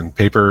great idea. And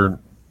paper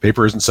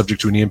isn't subject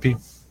to an EMP.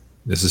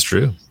 This is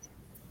true.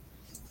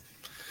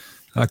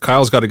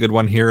 Kyle's got a good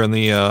one here in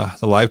the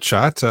live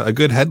chat. A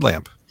good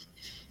headlamp.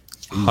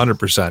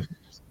 100%.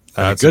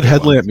 A good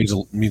headlamp means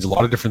a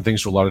lot of different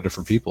things to a lot of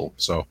different people.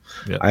 So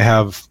I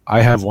have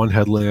one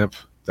headlamp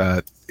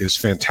that is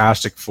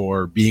fantastic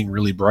for being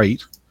really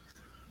bright.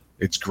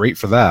 It's great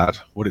for that.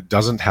 What it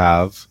doesn't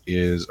have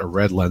is a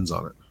red lens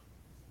on it.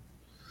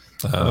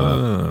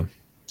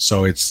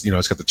 So it's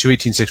it's got the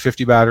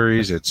 218-650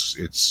 batteries.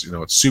 It's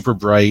super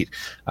bright.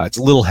 It's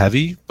a little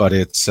heavy, but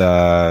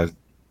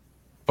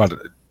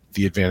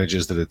the advantage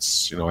is that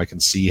it's I can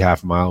see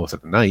half a mile with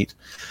it at night.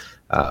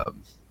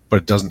 But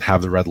it doesn't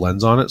have the red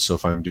lens on it. So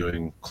if I'm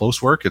doing close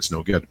work, it's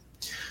no good.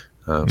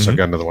 So I've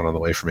got another one on the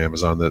way from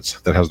Amazon that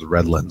has the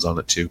red lens on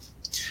it too.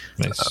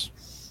 Nice.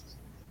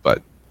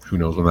 But who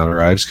knows when that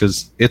arrives,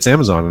 because it's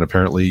Amazon and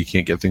apparently you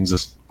can't get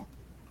things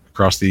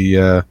across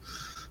the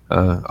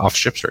off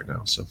ships right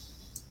now. So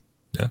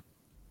yeah.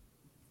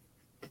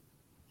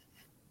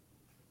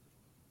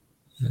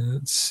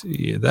 Let's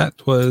see.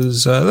 That's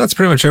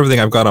pretty much everything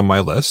I've got on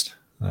my list.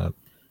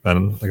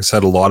 And like I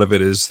said, a lot of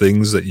it is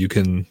things that you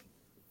can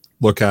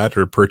look at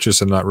or purchase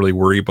and not really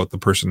worry about the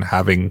person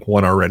having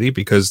one already,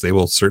 because they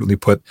will certainly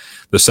put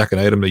the second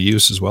item to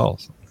use as well.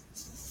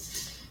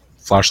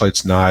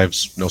 Flashlights,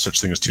 knives, no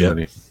such thing as too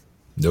many.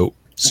 Nope.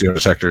 CO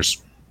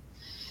detectors.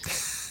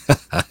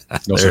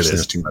 No such thing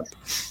as too many.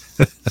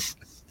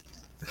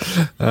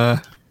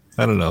 I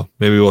don't know.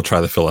 Maybe we'll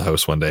try the fill a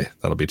house one day.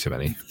 That'll be too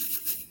many.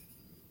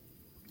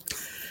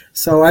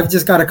 So I've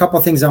just got a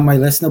couple things on my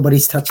list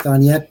nobody's touched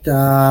on yet.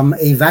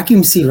 A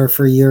vacuum sealer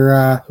for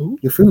your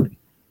food.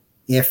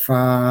 If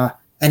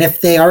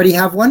they already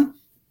have one,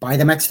 buy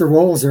them extra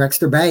rolls or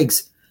extra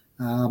bags.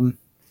 Good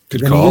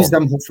you're going to use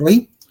them,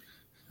 hopefully.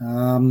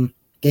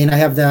 Again, I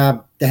have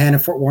the hand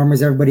and foot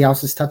warmers everybody else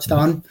has touched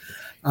on.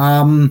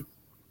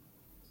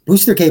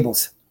 Booster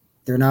cables.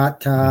 They're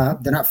not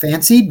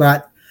fancy,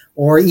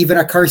 or even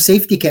a car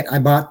safety kit. I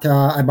bought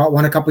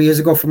one a couple years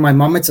ago from my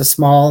mom. It's a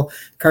small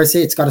car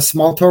safety. It's got a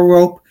small tow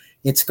rope.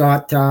 It's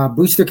got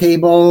booster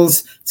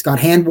cables. It's got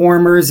hand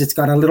warmers. It's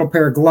got a little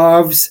pair of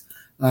gloves,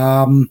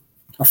 a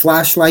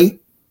flashlight.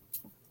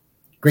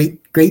 Great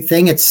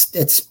thing.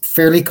 It's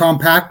fairly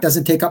compact.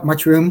 Doesn't take up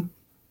much room.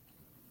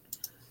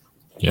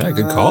 Yeah,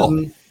 good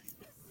call.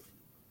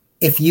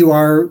 If you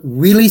are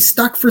really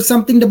stuck for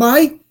something to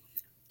buy,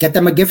 get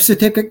them a gift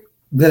certificate.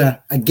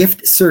 A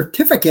gift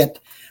certificate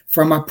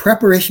from a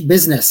prepperish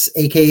business,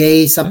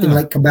 aka something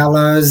like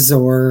Cabela's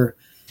or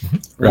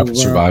Rapid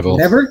Survival,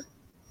 whatever.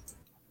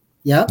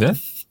 Yeah.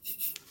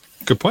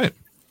 Good point.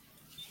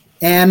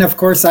 And of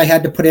course, I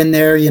had to put in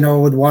there,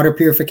 with water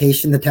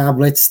purification, the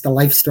tablets, the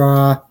Life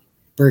Straw,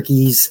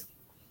 Berkeys.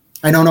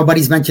 I know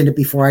nobody's mentioned it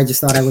before. I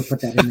just thought I would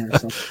put that in there.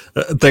 So.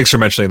 Thanks for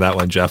mentioning that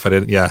one, Jeff. I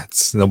didn't. Yeah,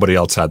 nobody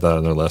else had that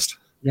on their list.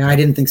 Yeah, I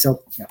didn't think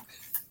so. Yeah,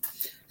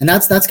 and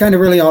that's kind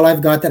of really all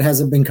I've got that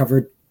hasn't been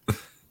covered.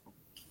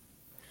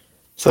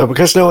 So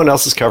because no one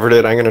else has covered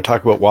it, I'm going to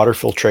talk about water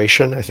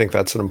filtration. I think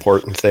that's an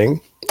important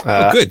thing.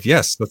 Good.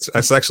 Yes,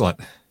 that's excellent.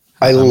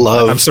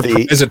 I'm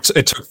surprised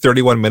it took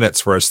 31 minutes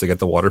for us to get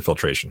the water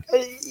filtration.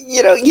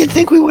 You'd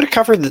think we would have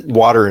covered the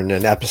water in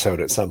an episode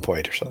at some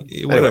point or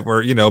something.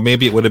 Or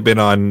maybe it would have been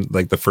on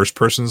like the first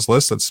person's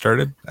list that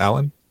started.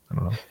 Alan, I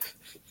don't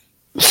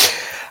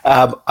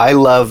know. I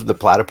love the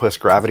Platypus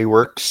Gravity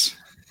Works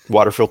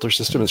water filter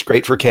system. It's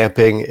great for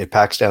camping. It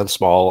packs down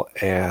small,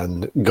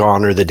 and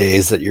gone are the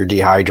days that you're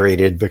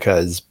dehydrated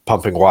because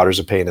pumping water is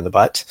a pain in the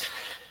butt.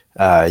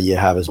 You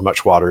have as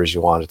much water as you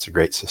want. It's a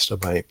great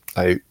system.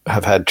 I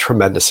have had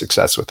tremendous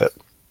success with it.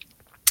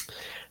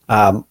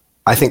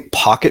 I think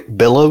pocket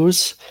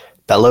bellows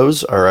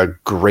are a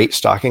great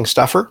stocking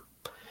stuffer.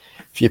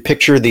 If you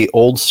picture the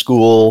old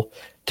school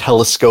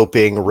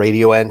telescoping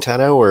radio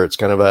antenna where it's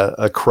kind of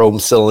a chrome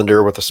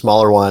cylinder with a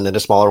smaller one and a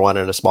smaller one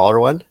and a smaller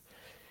one,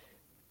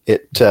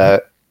 it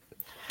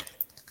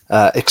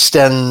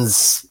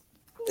extends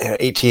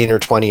 18 or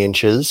 20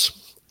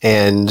 inches.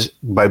 And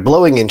by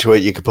blowing into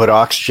it, you could put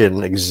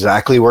oxygen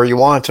exactly where you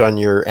want on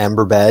your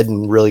amber bed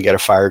and really get a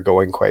fire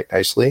going quite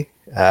nicely.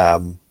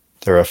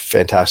 They're a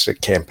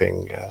fantastic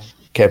camping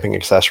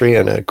accessory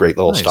and a great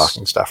little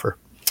stocking stuffer.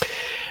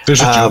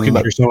 There's a joke in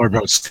here somewhere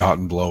about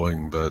cotton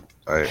blowing, but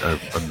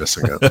I'm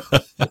missing it.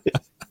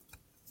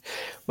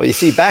 Well, you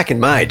see, back in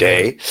my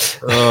day.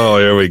 Oh,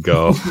 here we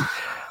go.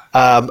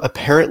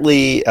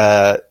 Apparently,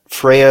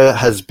 Freya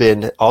has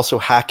been also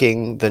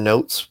hacking the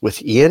notes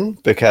with Ian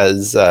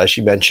because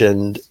she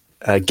mentioned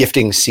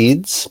gifting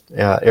seeds,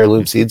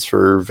 heirloom seeds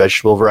for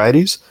vegetable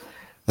varieties.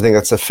 I think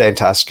that's a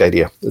fantastic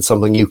idea. It's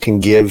something you can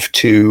give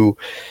to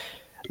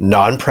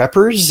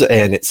non-preppers,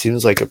 and it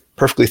seems like a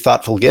perfectly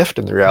thoughtful gift.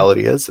 And the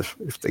reality is, if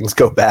things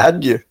go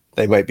bad,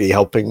 they might be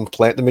helping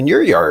plant them in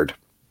your yard.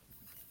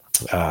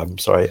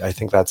 So I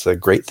think that's a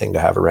great thing to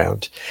have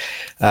around.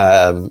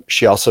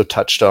 She also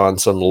touched on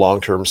some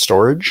long-term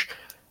storage.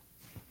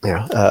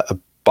 A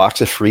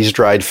box of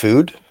freeze-dried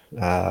food.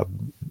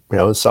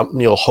 Something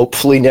you'll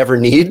hopefully never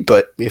need,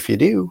 but if you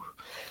do,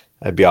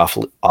 that'd be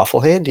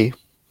awful handy.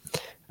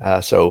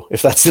 So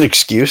if that's an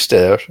excuse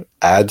to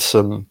add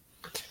some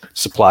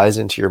supplies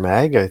into your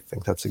mag, I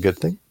think that's a good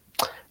thing.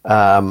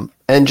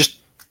 And just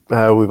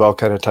we've all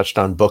kind of touched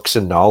on books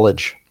and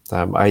knowledge.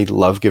 I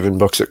love giving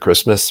books at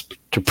Christmas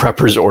to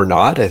preppers or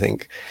not. I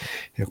think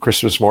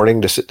Christmas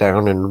morning to sit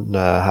down and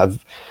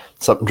have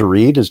something to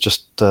read is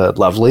just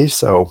lovely.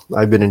 So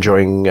I've been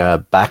enjoying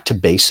Back to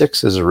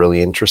Basics is a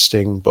really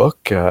interesting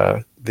book.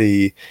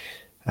 The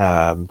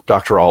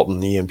Dr.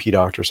 Alton, the EMP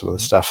doctor, some of the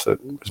stuff that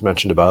was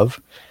mentioned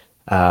above.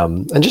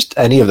 And just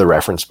any of the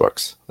reference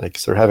books. Like,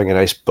 so having a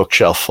nice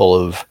bookshelf full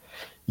of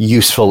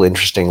useful,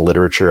 interesting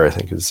literature, I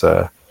think is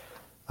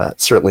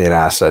certainly an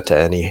asset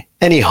to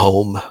any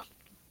home.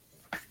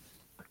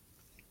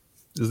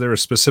 Is there a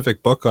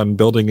specific book on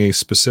building a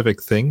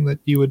specific thing that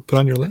you would put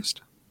on your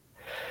list?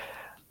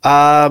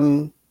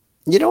 You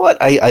know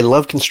what? I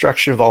love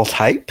construction of all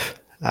type.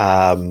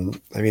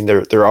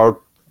 There are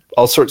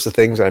all sorts of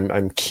things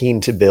I'm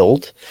keen to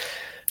build.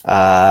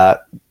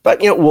 But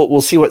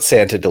we'll see what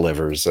Santa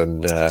delivers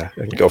and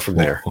go from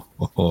there.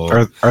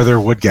 Are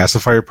there wood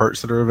gasifier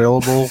parts that are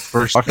available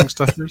for stocking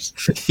stuffers?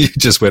 You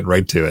just went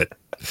right to it.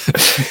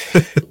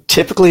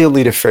 Typically, you'll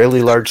need a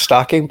fairly large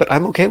stocking, but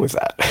I'm okay with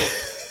that.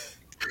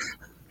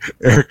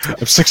 Eric, I'm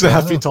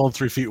 6.5 feet tall and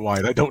 3 feet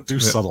wide. I don't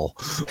do subtle.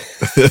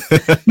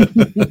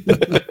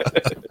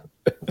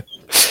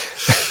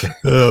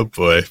 Oh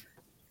boy.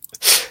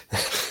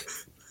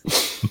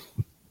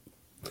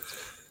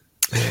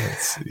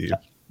 Let's see.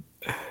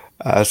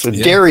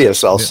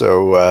 Darius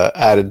also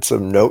added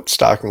some notes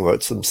talking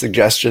about some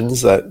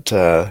suggestions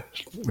that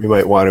we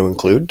might want to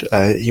include.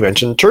 He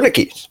mentioned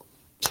tourniquets.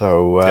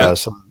 So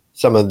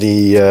some of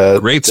the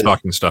great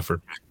stocking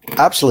stuffer.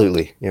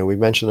 Absolutely. We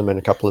mentioned them in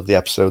a couple of the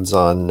episodes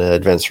on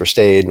Advents First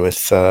Aid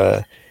with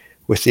the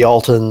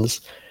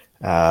Altons.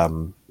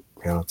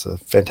 It's a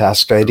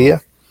fantastic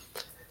idea.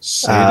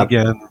 Say it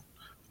again,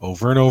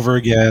 over and over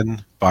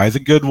again. Buy the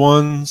good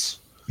ones.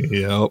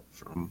 Yep.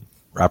 From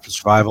Rapid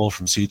Survival,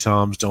 from Sea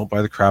Toms. Don't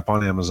buy the crap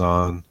on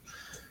Amazon.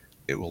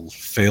 It will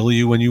fail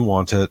you when you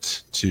want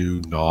it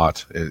to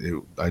not.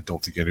 I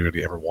don't think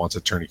anybody ever wants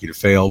a tourniquet to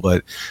fail,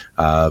 but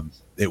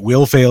it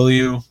will fail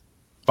you.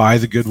 Buy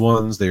the good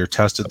ones. They are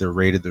tested, they're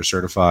rated, they're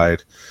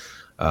certified.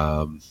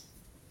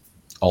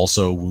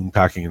 Also, wound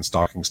packing and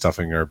stocking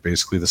stuffing are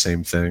basically the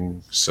same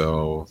thing,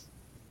 so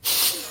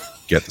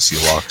get the seal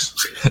locks.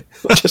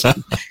 Just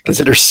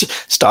consider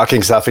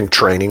stocking stuffing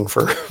training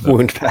for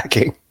wound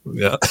packing.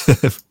 Yeah.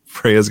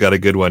 Freya's got a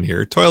good one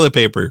here. Toilet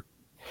paper.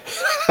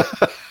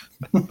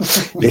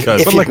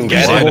 Because if you can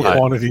get it.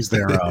 Quantities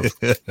thereof.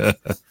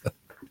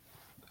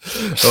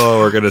 Oh,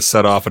 we're going to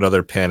set off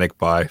another panic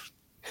buy.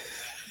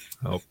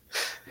 Oh.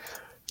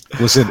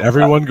 Listen,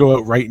 everyone go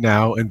out right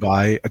now and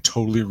buy a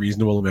totally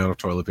reasonable amount of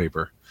toilet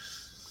paper.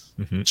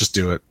 Mm-hmm. Just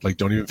do it. Like,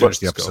 don't even finish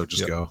the episode.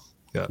 Just go.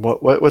 Yeah.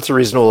 What's a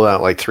reasonable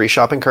amount? Like 3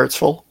 shopping carts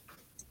full?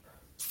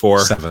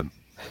 4. 7.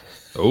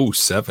 Oh,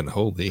 7.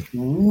 Holy.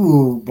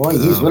 Ooh, boy,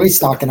 he's really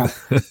stocking up.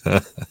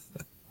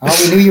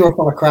 We knew you were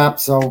full of crap,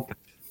 so.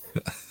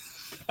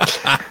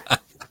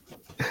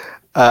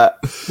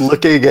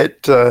 Looking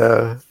at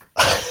the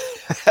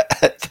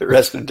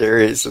rest of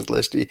Darius's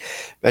list, he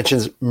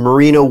mentions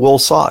merino wool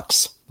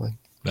socks.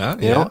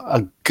 You know,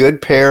 a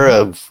good pair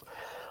of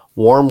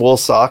warm wool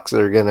socks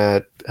that are going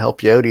to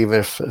help you out, even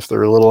if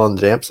they're a little on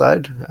the damp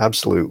side.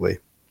 Absolutely.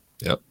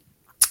 Yep.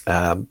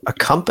 A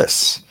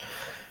compass.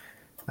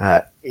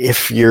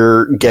 If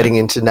you're getting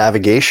into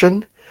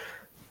navigation,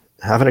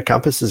 having a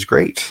compass is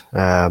great.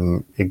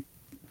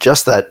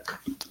 Just that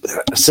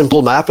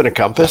simple map and a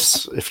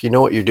compass, if you know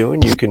what you're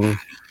doing, you can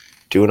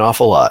do an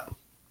awful lot.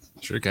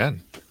 Sure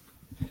can.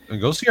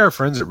 And go see our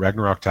friends at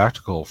Ragnarok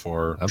Tactical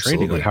for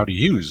training on how to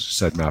use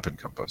said map and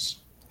compass.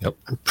 Yep.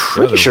 I'm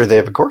pretty sure they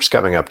have a course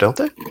coming up, don't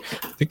they?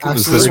 I think it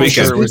was this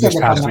weekend. Sure it was this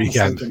past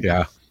weekend.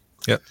 Yeah.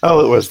 Yep.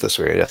 Oh, it was this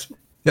weekend, yes.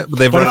 Yeah, but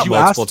they've run it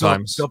multiple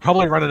times. They'll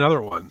probably run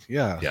another one.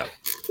 Yeah.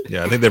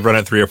 Yeah, I think they've run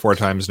it 3 or 4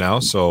 times now.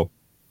 So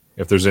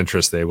if there's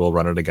interest, they will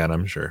run it again,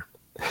 I'm sure.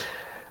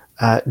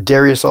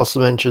 Darius also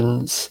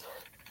mentions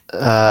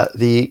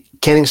the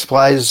canning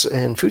supplies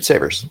and food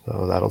savers.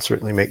 So that'll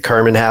certainly make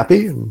Carmen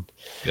happy. And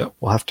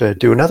we'll have to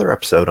do another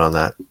episode on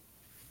that.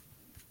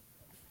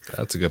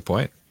 That's a good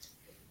point.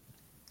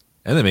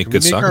 And they make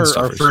good stocking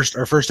stuffers.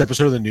 Our first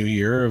episode of the new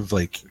year of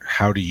like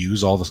how to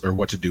use all this or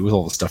what to do with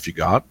all the stuff you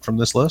got from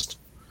this list.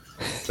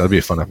 That'd be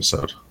a fun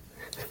episode.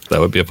 That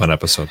would be a fun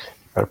episode.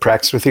 Gotta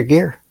practice with your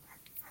gear.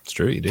 It's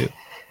true, you do.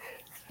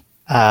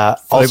 I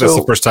think that's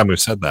the first time we've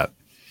said that.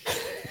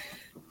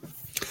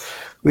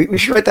 We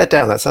should write that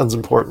down. That sounds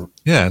important.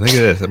 Yeah, I think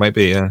it is. It might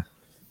be, yeah.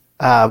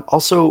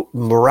 Also,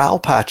 morale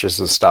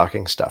patches and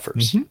stocking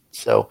stuffers. Mm-hmm.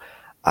 So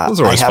those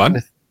are always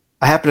fun.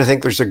 I happen to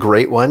think there's a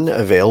great one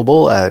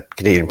available at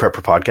Canadian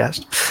Prepper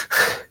Podcast.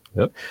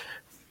 Yep.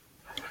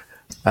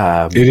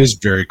 It is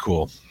very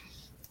cool.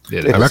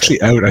 I'm actually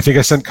out. I think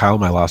I sent Kyle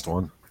my last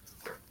one.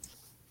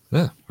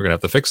 Yeah, we're going to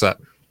have to fix that.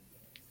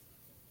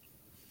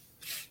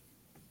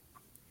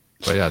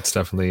 But yeah, it's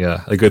definitely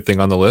a good thing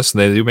on the list. And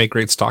they do make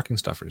great stocking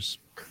stuffers,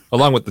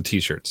 along with the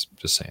T-shirts,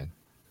 just saying.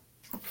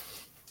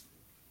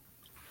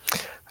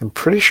 I'm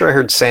pretty sure I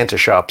heard Santa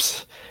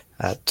shops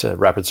at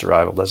Rapid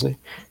Survival, doesn't he?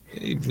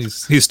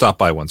 He's stopped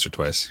by once or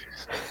twice.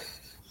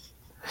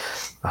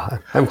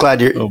 I'm glad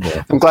you're on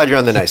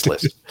the nice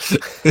list.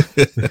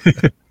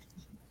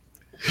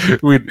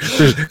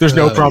 There's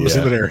no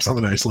promising that Eric's on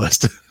the nice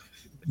list.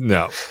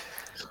 No.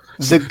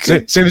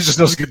 Santa just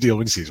knows a good deal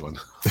when he sees one.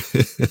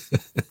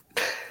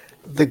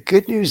 The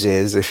good news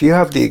is if you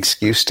have the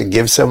excuse to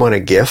give someone a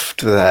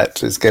gift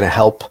that is going to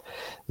help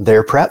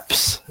their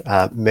preps,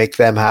 make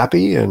them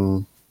happy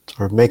and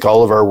or make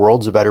all of our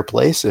worlds a better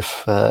place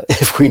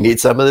if we need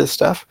some of this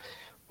stuff,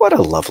 what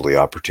a lovely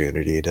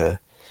opportunity to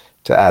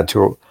add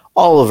to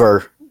all of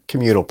our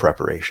communal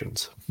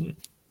preparations.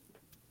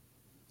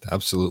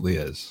 Absolutely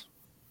is.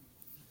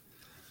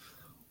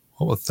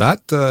 Well, with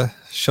that,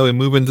 shall we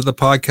move into the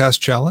podcast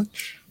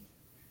challenge?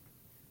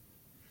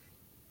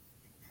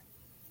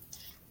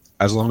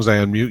 As long as I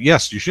unmute,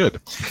 yes, you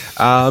should.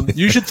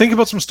 You should think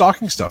about some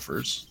stocking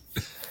stuffers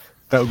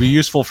that would be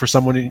useful to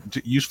someone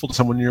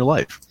in your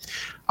life.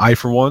 I,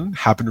 for one,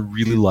 happen to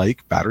really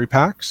like battery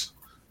packs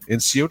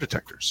and CO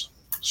detectors.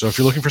 So if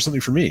you're looking for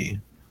something for me,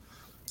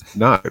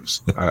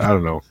 knives. I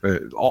don't know,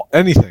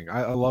 anything.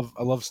 I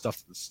love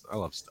stuff. I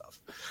love stuff.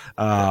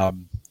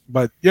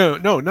 But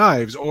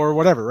knives or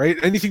whatever, right?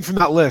 Anything from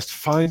that list.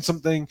 Find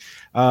something.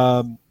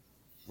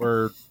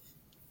 We're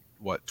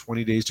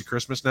 20 days to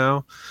Christmas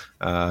now.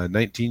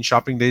 19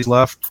 shopping days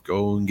left.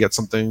 Go and get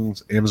something.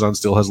 Amazon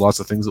still has lots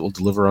of things that will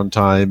deliver on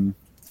time.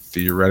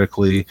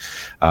 Theoretically,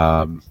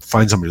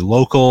 find somebody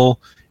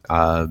local.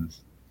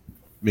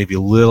 Maybe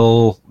a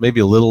little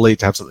late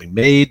to have something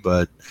made,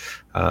 but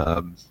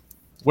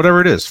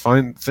whatever it is,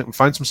 find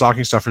some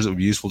stocking stuffers that would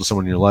be useful to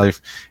someone in your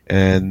life,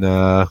 and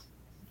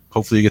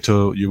hopefully you get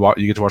to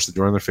watch the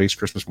joy on their face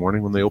Christmas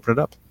morning when they open it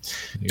up.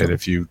 Yep. And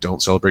if you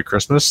don't celebrate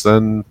Christmas,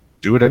 then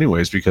do it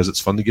anyways because it's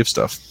fun to give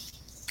stuff.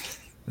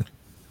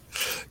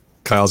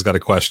 Kyle's got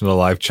a question in the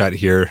live chat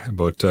here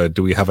about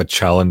do we have a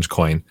challenge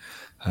coin?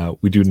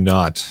 We do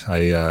not.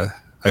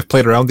 I've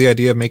played around the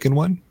idea of making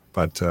one,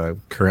 but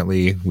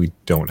currently we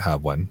don't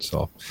have one.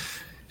 So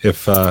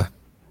if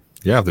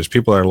there's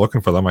people that are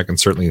looking for them, I can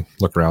certainly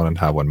look around and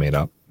have one made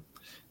up.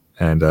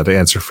 And to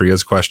answer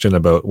Freya's question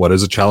about what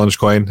is a challenge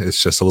coin,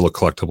 it's just a little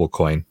collectible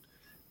coin.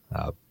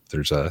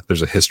 There's a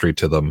history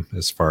to them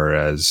as far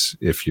as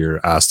if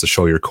you're asked to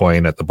show your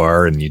coin at the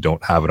bar and you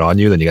don't have it on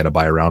you, then you got to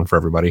buy a round for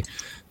everybody.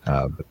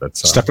 But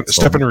that's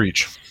step in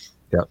reach.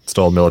 Yeah,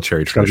 still a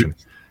military tradition.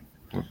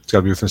 It's got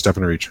to be within step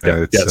in reach.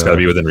 Yeah, it's got to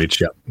be within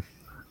reach. Yeah,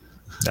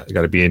 you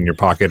got to be in your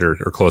pocket or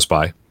close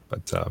by.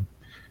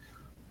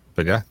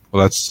 But yeah.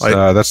 Well,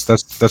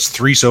 that's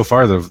 3 so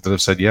far that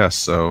have said yes.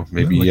 So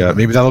maybe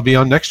that'll be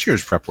on next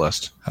year's prep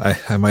list.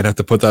 I might have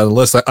to put that on the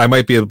list. I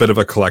might be a bit of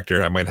a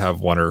collector. I might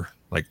have one or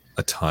like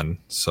a ton.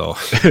 So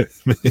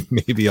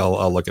maybe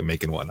I'll look at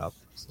making one up.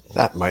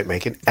 That might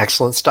make an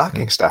excellent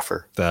stocking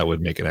stuffer. That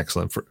would make an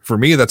excellent for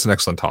me. That's an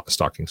excellent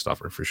stocking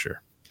stuffer for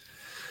sure.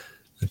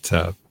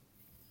 But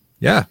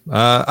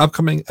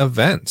upcoming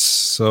events.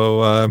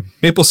 So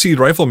Maple Seed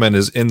Rifleman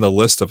is in the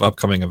list of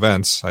upcoming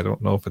events. I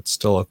don't know if it's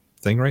still a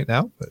thing right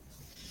now, but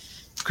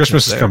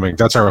Christmas is coming.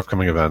 That's our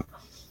upcoming event.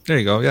 There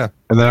you go. Yeah,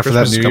 and then after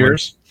that, New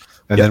Year's,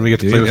 and then we get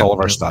to play with all of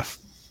our stuff.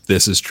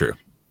 This is true.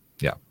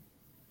 Yeah.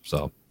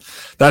 So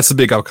that's the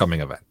big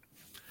upcoming event.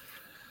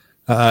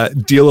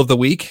 Deal of the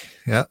week.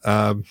 Yeah.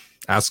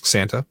 Ask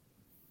Santa.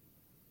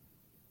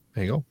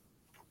 There you go.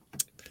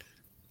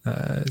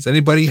 Does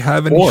anybody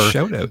have any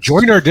shout outs?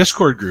 Join our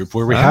Discord group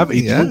where we have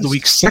a Deal of the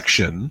Week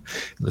section,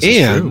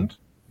 and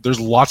there's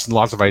lots and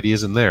lots of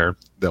ideas in there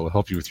that will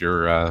help you with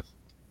your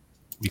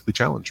weekly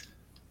challenge.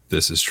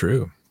 This is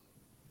true.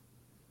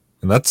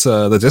 And that's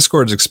the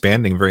Discord's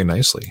expanding very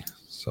nicely.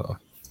 So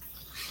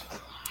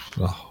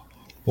a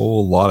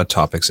whole lot of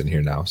topics in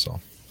here now.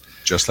 So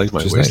just like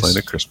my waistline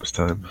at Christmas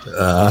time.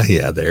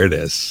 Yeah, there it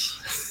is.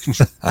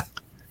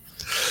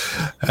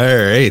 All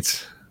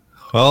right.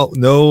 Well,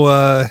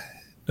 no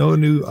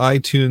new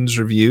iTunes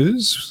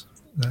reviews.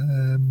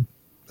 And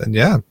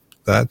yeah,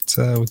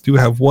 we do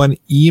have one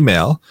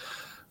email.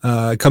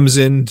 Comes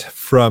in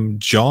from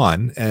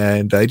John,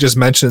 and he just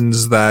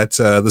mentions that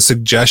the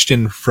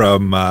suggestion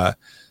from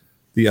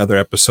the other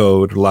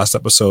episode, last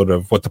episode,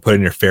 of what to put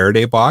in your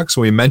Faraday box,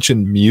 when we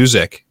mentioned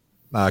music,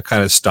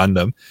 kind of stunned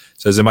him.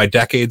 Says, in my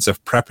decades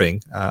of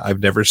prepping, I've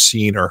never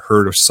seen or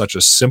heard of such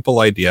a simple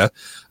idea,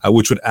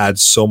 which would add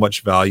so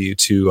much value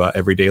to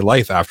everyday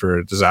life after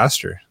a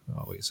disaster.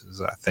 Always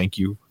says, thank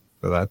you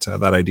for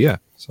that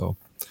idea. So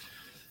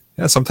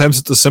yeah, sometimes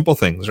it's the simple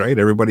things, right?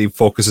 Everybody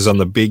focuses on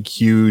the big,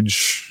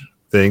 huge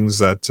things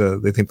that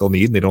they think they'll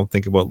need, and they don't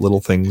think about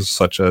little things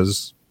such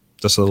as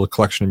just a little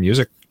collection of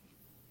music.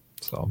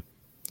 So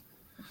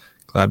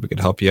glad we could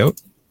help you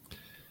out.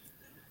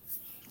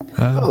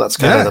 Well, that's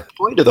kind of the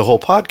point of the whole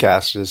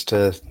podcast, is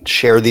to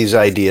share these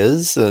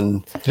ideas.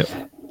 And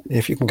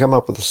if you can come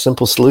up with a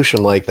simple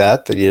solution like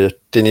that you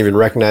didn't even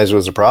recognize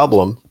was a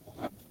problem,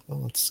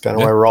 well, that's kind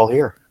of why we're all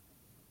here.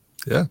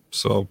 Yeah.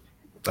 So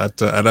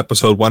at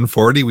episode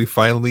 140, we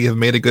finally have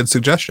made a good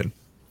suggestion.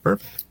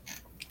 Perfect.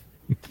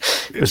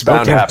 It was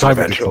bound to happen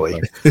eventually.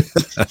 All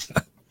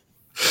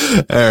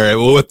right.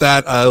 Well, with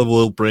that, I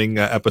will bring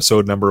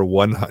episode number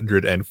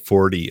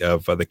 140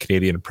 of the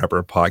Canadian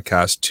Prepper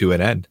Podcast to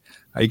an end.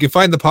 You can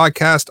find the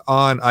podcast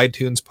on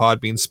iTunes,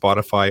 Podbean,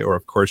 Spotify, or,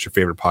 of course, your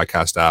favorite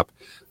podcast app.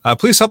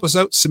 Please help us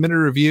out. Submit a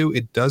review.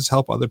 It does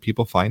help other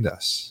people find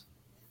us.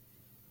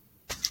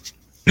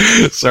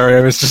 Sorry,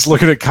 I was just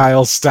looking at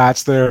Kyle's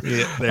stats there.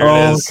 Yeah, there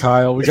it is.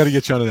 Kyle, we got to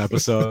get you on an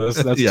episode.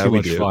 That's too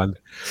much fun.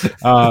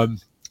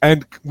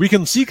 And we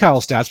can see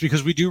Kyle's stats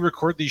because we do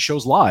record these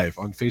shows live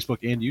on Facebook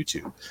and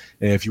YouTube.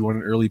 And if you want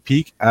an early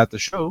peek at the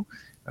show,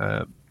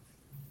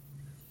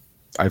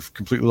 I've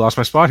completely lost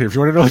my spot here. If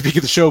you want an early peek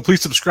at the show,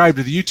 please subscribe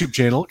to the YouTube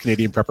channel,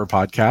 Canadian Prepper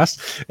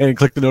Podcast, and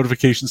click the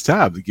notifications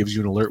tab that gives you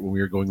an alert when we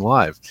are going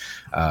live.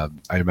 I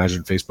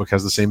imagine Facebook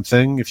has the same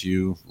thing. If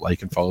you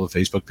like and follow the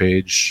Facebook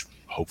page,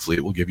 hopefully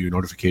it will give you a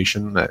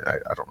notification. I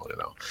don't really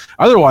know.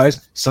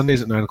 Otherwise,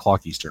 Sundays at 9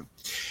 o'clock Eastern.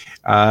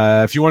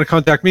 If you want to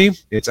contact me,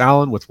 it's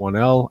Alan with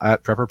 1L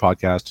at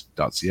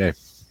prepperpodcast.ca.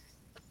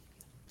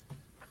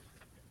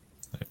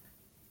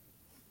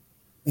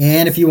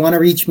 And if you want to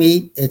reach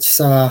me, it's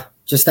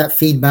just that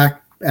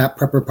feedback at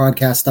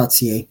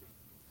prepperpodcast.ca.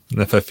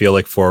 And if I feel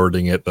like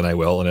forwarding it, then I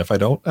will. And if I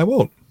don't, I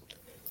won't.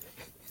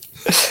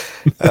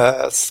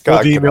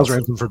 Scott, the emails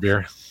ransom for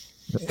beer.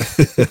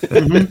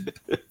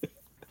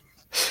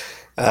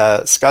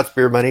 Scott's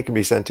beer money can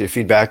be sent to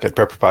feedback at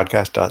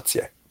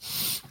prepperpodcast.ca.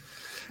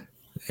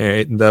 All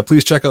right, and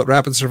please check out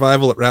Rapid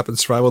Survival at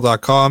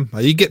rapidsurvival.com.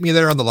 You can get me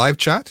there on the live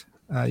chat.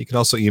 You can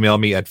also email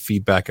me at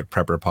feedback at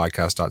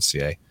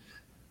prepperpodcast.ca.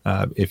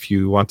 If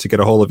you want to get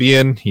a hold of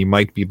Ian, he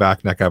might be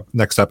back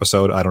next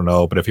episode. I don't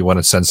know, but if you want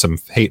to send some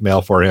hate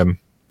mail for him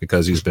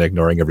because he's been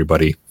ignoring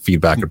everybody,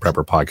 feedback at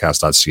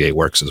prepperpodcast.ca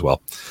works as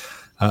well.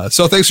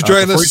 So thanks for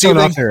joining us this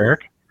evening.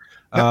 Eric.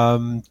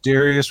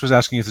 Darius was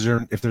asking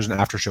if there's an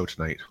after show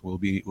tonight. We'll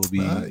be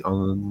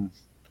on.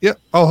 Yeah,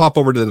 I'll hop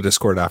over to the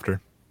Discord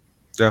after.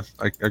 Yeah,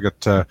 I got.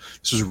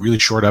 This was a really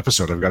short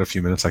episode. I've got a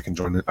few minutes. I can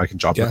join it. I can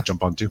jump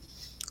on too.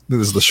 This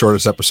is the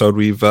shortest episode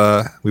we've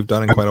done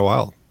in quite a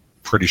while.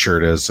 Pretty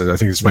sure it is. I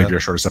think this might be our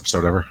shortest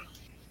episode ever.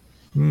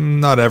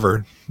 Not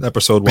ever.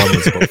 Episode 1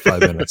 was about 5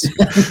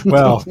 minutes.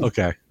 Well,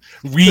 okay.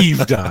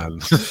 We've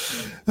done.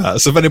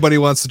 So if anybody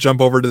wants to jump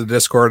over to the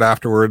Discord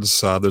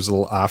afterwards, there's a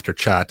little after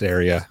chat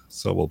area.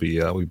 So we'll be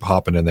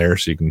hopping in there,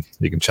 so you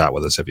can chat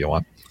with us if you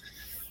want.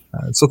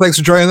 So thanks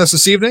for joining us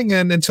this evening,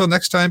 and until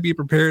next time, be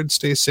prepared,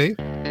 stay safe,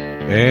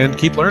 and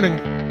keep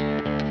learning.